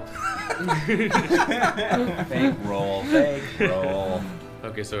roll. Well, Fake roll. Fake roll.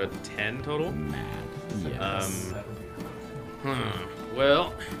 okay, so a 10 total? Mad. Yes.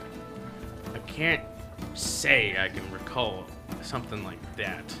 Well, I can't say I can recall something like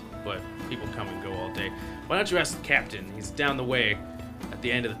that, but people come and go all day. Why don't you ask the captain? He's down the way at the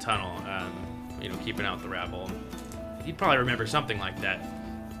end of the tunnel, keeping out the rabble. He'd probably remember something like that.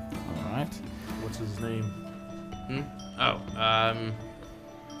 All right. What's his name?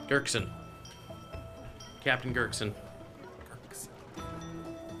 Gerkson. Captain Gerkson.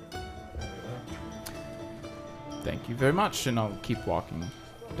 Thank you very much, and I'll keep walking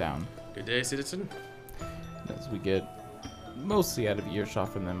down. Good day, citizen. As we get mostly out of earshot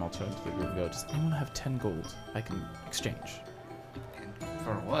from them, I'll turn to the group and go, does anyone have 10 gold I can exchange?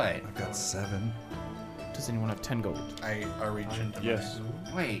 For what? I've got 7. Does anyone have 10 gold? I reach into Yes.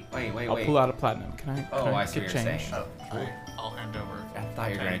 Wait. I'll pull out a platinum. Can I, Oh, can I see get what you're change? saying. I'll hand over. I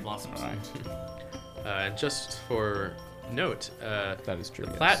thought you were gonna. blossoms. And just for note, That is true.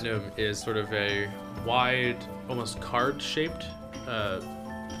 the yes. platinum is sort of a wide, almost card-shaped,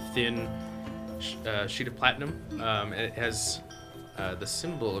 thin sheet of platinum. And it has the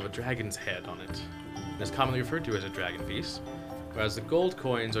symbol of a dragon's head on it. It is commonly referred to as a dragon piece, whereas the gold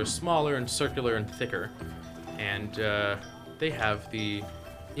coins are smaller and circular and thicker, and they have the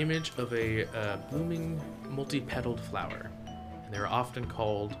image of a blooming, multi-petaled flower. And they're often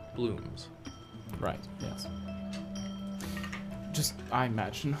called blooms. Right, yes. Just, I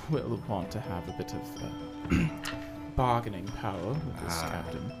imagine we'll want to have a bit of bargaining power with this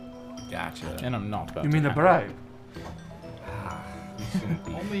captain. Gotcha. And I'm not about You to mean a have bribe? We shouldn't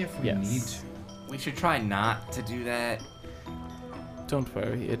be. Only if we Yes. need to. We should try not to do that. it. Don't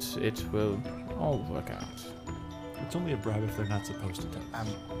worry, it will all work out. It's only a bribe if they're not supposed to touch. I'm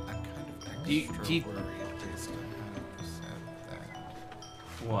kind of Do you- extra do you- worried based on how you said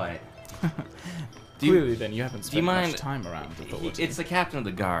that. What? Clearly, then, you haven't do you spent mind- much time around authority. It's the captain of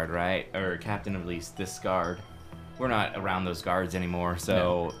the guard, right? Or captain of at least this guard. We're not around those guards anymore,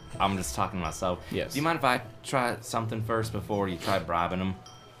 so I'm just talking to myself. Yes. Do you mind if I try something first before you try bribing them?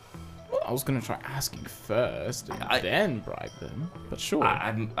 Well, I was going to try asking first, and I- then bribe them. But sure.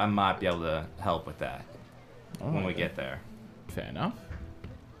 I might be able to help with that All when right, we then. get there. Fair enough.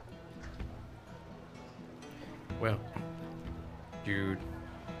 Well, you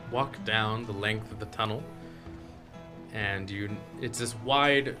walk down the length of the tunnel, and it's this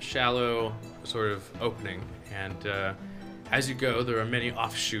wide, shallow sort of opening, and as you go, there are many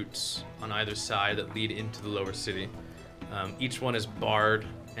offshoots on either side that lead into the lower city. Each one is barred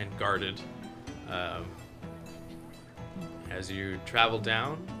and guarded. As you travel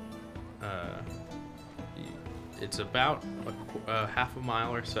down, it's about a half a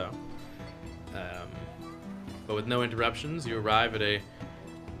mile or so. but with no interruptions, you arrive at a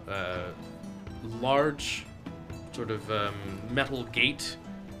large sort of metal gate,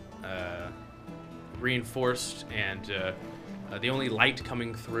 reinforced, and the only light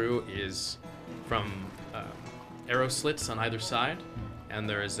coming through is from arrow slits on either side, and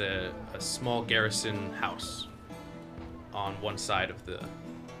there is a small garrison house on one side of the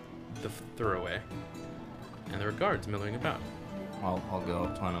thoroughway, and there are guards milling about. I'll go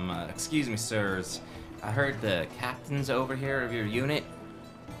up to one of them. Excuse me, sirs. I heard the captain's over here of your unit.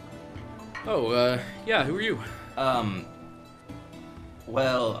 Oh, yeah, who are you?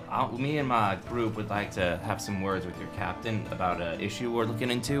 Well, me and my group would like to have some words with your captain about an issue we're looking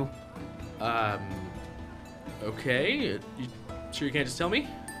into. Okay. You sure you can't just tell me?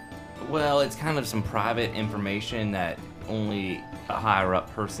 Well, it's kind of some private information that only a higher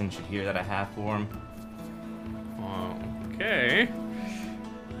up person should hear that I have for him. Okay.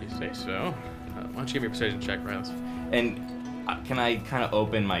 You say so. Why don't you give me a persuasion check, Riley? And can I kind of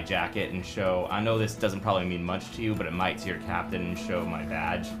open my jacket and show, I know this doesn't probably mean much to you, but it might to your captain, and show my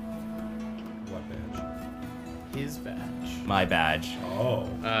badge. What badge? His badge. My badge. Oh.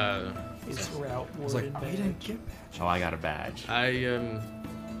 His route I was like, warden we badge. didn't get badge. Oh, I got a badge.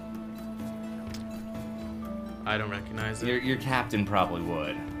 I don't recognize it. Your captain probably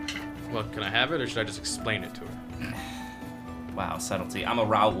would. Well, can I have it, or should I just explain it to her? Wow, subtlety. I'm a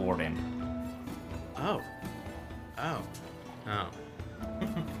route warden. Oh.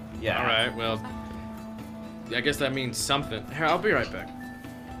 Yeah. All right. Well, I guess that means something. Here, I'll be right back.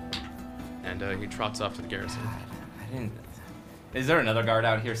 And he trots off to the garrison. I didn't. Is there another guard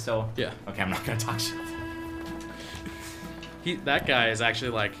out here still? Yeah. Okay, I'm not gonna talk shit. That guy is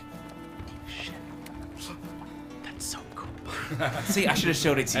actually like, shit. That's so cool. See, I should have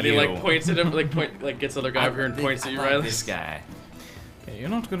showed it to And you. he like points at him, like gets the other guy over here and points at you, Riley. This guy. Okay, you're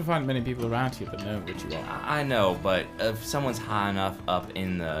not going to find many people around here that know what you are. I know, but if someone's high enough up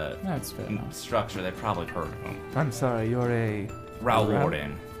in the That's fair enough. structure, they've probably heard of him. I'm sorry, you're a Route Route-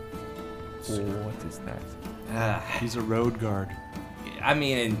 warden. What is that? He's a road guard. I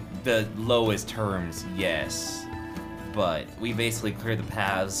mean, in the lowest terms, yes. But we basically clear the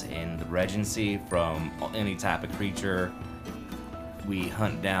paths in the Regency from any type of creature. We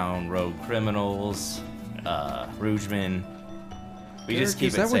hunt down rogue criminals, Rougemen. We just keep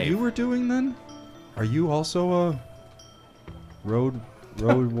Is it that safe. what you were doing then? Are you also a road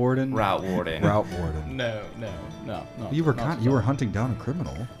warden? Route warden. Route warden. No. You were not at you were all. hunting down a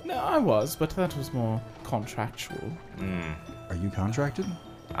criminal. No, I was, but that was more contractual. Mm. Are you contracted?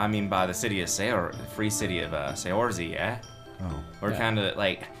 I mean, by the city of free city of Seorzi, yeah? Oh. We're Yeah. kind of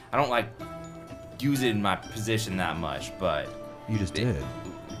like, I don't like using my position that much, but, You just did.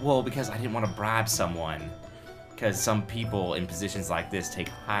 well, because I didn't want to bribe someone. Because some people in positions like this take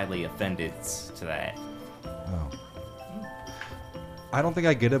highly offended to that. Oh. I don't think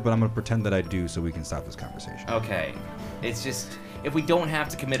I get it, but I'm gonna pretend that I do so we can stop this conversation. Okay. It's just, if we don't have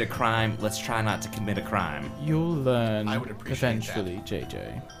to commit a crime, let's try not to commit a crime. You'll learn I would appreciate eventually,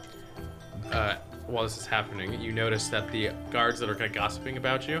 JJ. While this is happening, you notice that the guards that are kind of gossiping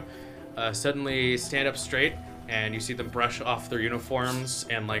about you suddenly stand up straight, and you see them brush off their uniforms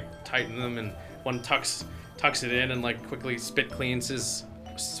and like tighten them, and one tucks it in and like quickly spit cleans his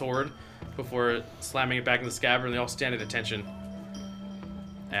sword before slamming it back in the scabbard, and they all stand at attention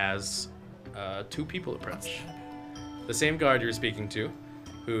as two people approach. The same guard you're speaking to,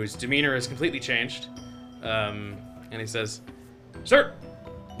 whose demeanor has completely changed, and he says, "Sir,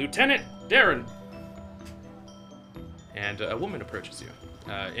 Lieutenant Darren." And a woman approaches you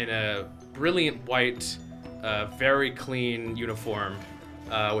in a brilliant white, very clean uniform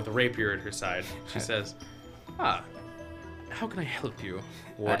with a rapier at her side. She says, "Ah, how can I help you,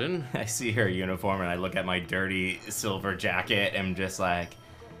 Warden?" I see her uniform and I look at my dirty silver jacket and I'm just like,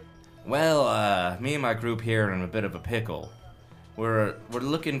 well, me and my group here are in a bit of a pickle. We're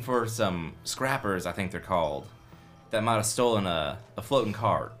looking for some scrappers, I think they're called, that might have stolen a floating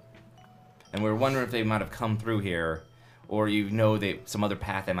cart. And we're wondering if they might have come through here, or some other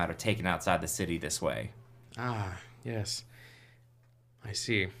path they might have taken outside the city this way. Ah, yes. I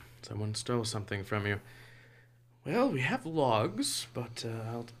see. Someone stole something from you. Well, we have logs, but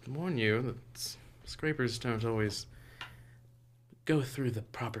I'll warn you that scrapers don't always go through the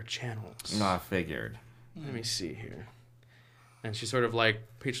proper channels. No, I figured. Let me see here. And she sort of like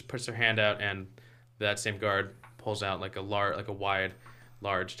puts her hand out, and that same guard pulls out like a wide,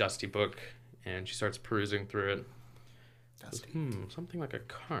 large, dusty book, and she starts perusing through it. Says, something like a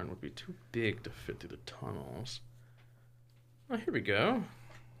cart would be too big to fit through the tunnels. Oh, here we go.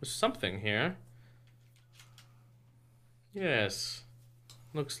 There's something here. Yes.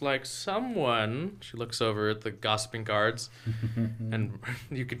 Looks like someone. She looks over at the gossiping guards, and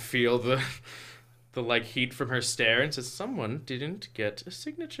you could feel the like heat from her stare, and says, "Someone didn't get a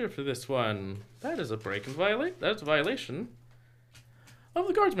signature for this one. That is a break and That's a violation of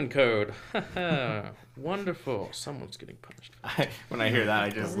the guardsman code." Wonderful. Someone's getting punished. When I hear that, I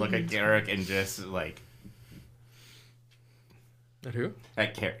just look at Garrick and just like. At who?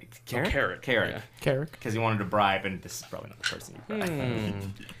 At Carrick. Carrick. Carrick. Carrick. Because he wanted to bribe, and this is probably not the person he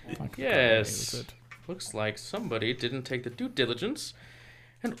bribed. Yes. Looks like somebody didn't take the due diligence,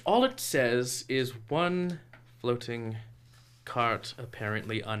 and all it says is one floating cart,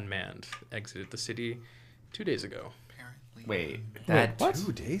 apparently unmanned, exited the city 2 days ago. Wait, what?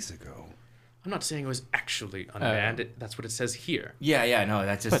 2 days ago. I'm not saying it was actually unmanned. That's what it says here. Yeah, no,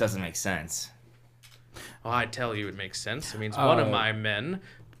 that just doesn't make sense. Oh, I tell you, it makes sense. It means one of my men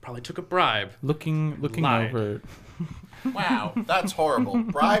probably took a bribe. Looking Lied. over. Wow, that's horrible.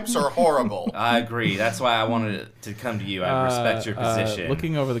 Bribes are horrible. I agree. That's why I wanted to come to you. I respect your position.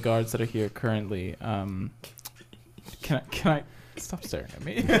 Looking over the guards that are here currently, can I stop staring at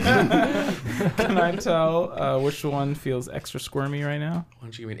me? Can I tell which one feels extra squirmy right now? Why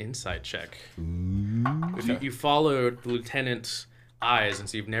don't you give me an insight check? If you followed the lieutenant's eyes, and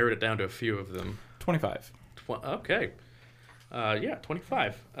so you've narrowed it down to a few of them. 25. Okay.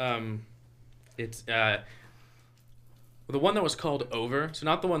 25. It's the one that was called over. So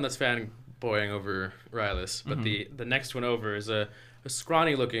not the one that's fanboying over Rylus, but the next one over is a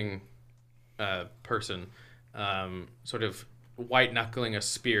scrawny-looking person, sort of white-knuckling a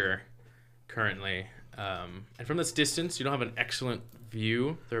spear currently. And from this distance, you don't have an excellent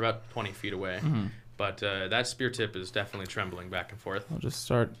view. They're about 20 feet away. But that spear tip is definitely trembling back and forth. I'll just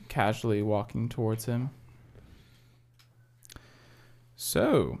start casually walking towards him.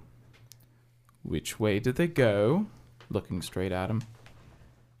 So, which way did they go? Looking straight at him.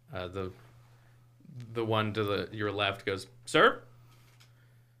 The one to your left goes, "Sir?"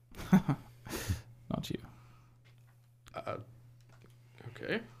 Not you.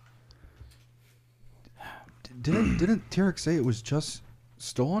 Okay. Didn't Tarek say it was just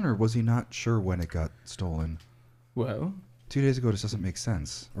stolen, or was he not sure when it got stolen? Well, 2 days ago, this doesn't make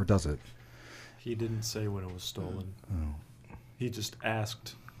sense, or does it? He didn't say when it was stolen. Oh. He just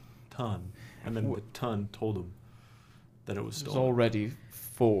asked Ton, and then the Ton told him that it was there's stolen. already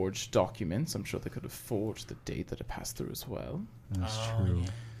forged documents. I'm sure they could have forged the date that it passed through as well. That's true.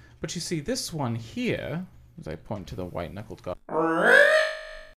 But you see, this one here, as I point to the white-knuckled guy.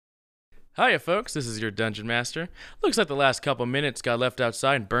 Hiya, folks. This is your Dungeon Master. Looks like the last couple minutes got left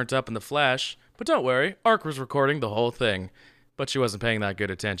outside and burnt up in the flash. But don't worry, Ark was recording the whole thing. But she wasn't paying that good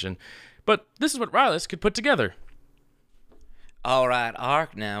attention. But this is what Rylus could put together. All right,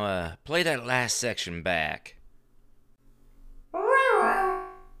 Ark, now play that last section back.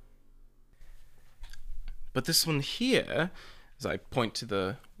 But this one here, as I point to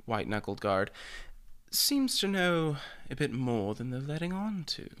the white-knuckled guard, seems to know a bit more than they're letting on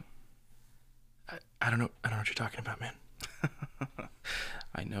to. I don't know what you're talking about, man.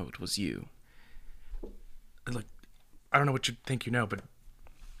 I know it was you. Look, I don't know what you think you know, but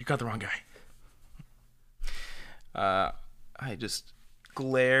you got the wrong guy. I just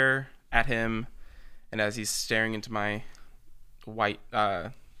glare at him, and as he's staring into my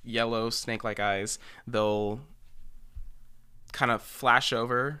yellow snake-like eyes, they'll kind of flash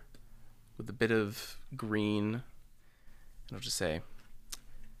over with a bit of green, and I'll just say,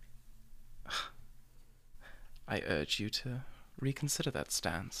 I urge you to reconsider that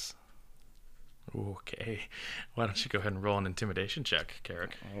stance. Okay. Why don't you go ahead and roll an intimidation check,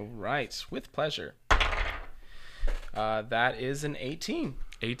 Carrick? All right, with pleasure. That is an 18.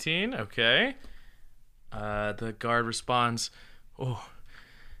 18? Okay. The guard responds, okay,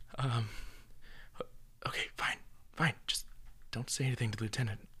 fine. Just don't say anything to the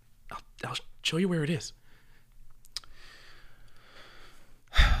lieutenant. I'll show you where it is.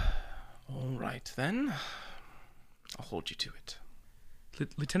 All right, then. I'll hold you to it.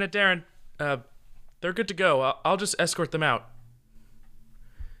 Lieutenant Darren, they're good to go. I'll just escort them out.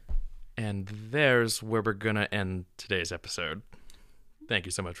 And there's where we're gonna end today's episode. Thank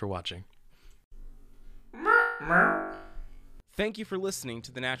you so much for watching. Thank you for listening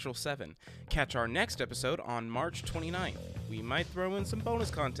to The Natural 7. Catch our next episode on March 29th. We might throw in some bonus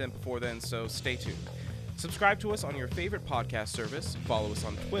content before then, so stay tuned. Subscribe to us on your favorite podcast service. Follow us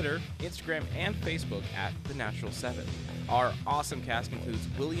on Twitter, Instagram, and Facebook at The Natural 7. Our awesome cast includes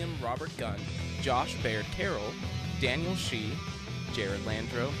William Robert Gunn, Josh Baird Carroll, Daniel Shee, Jared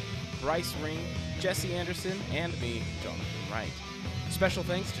Landro, Bryce Ring, Jesse Anderson, and me, Jonathan Wright. Special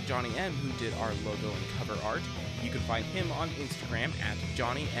thanks to Johnny M, who did our logo and cover art, You can find him on Instagram at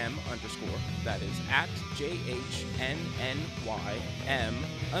JohnnyM_. That is at JHNNYM_.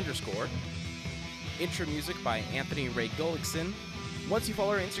 Intro music by Anthony Ray Gullickson. Once you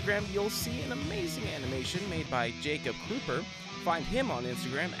follow our Instagram, you'll see an amazing animation made by Jacob Kruper. Find him on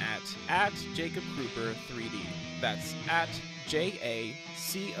Instagram at Jacob Kruper 3D. That's at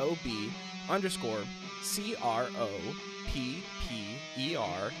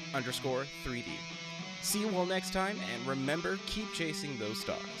JACOB_CROPPER_3D. See you all next time, and remember, keep chasing those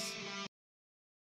stars.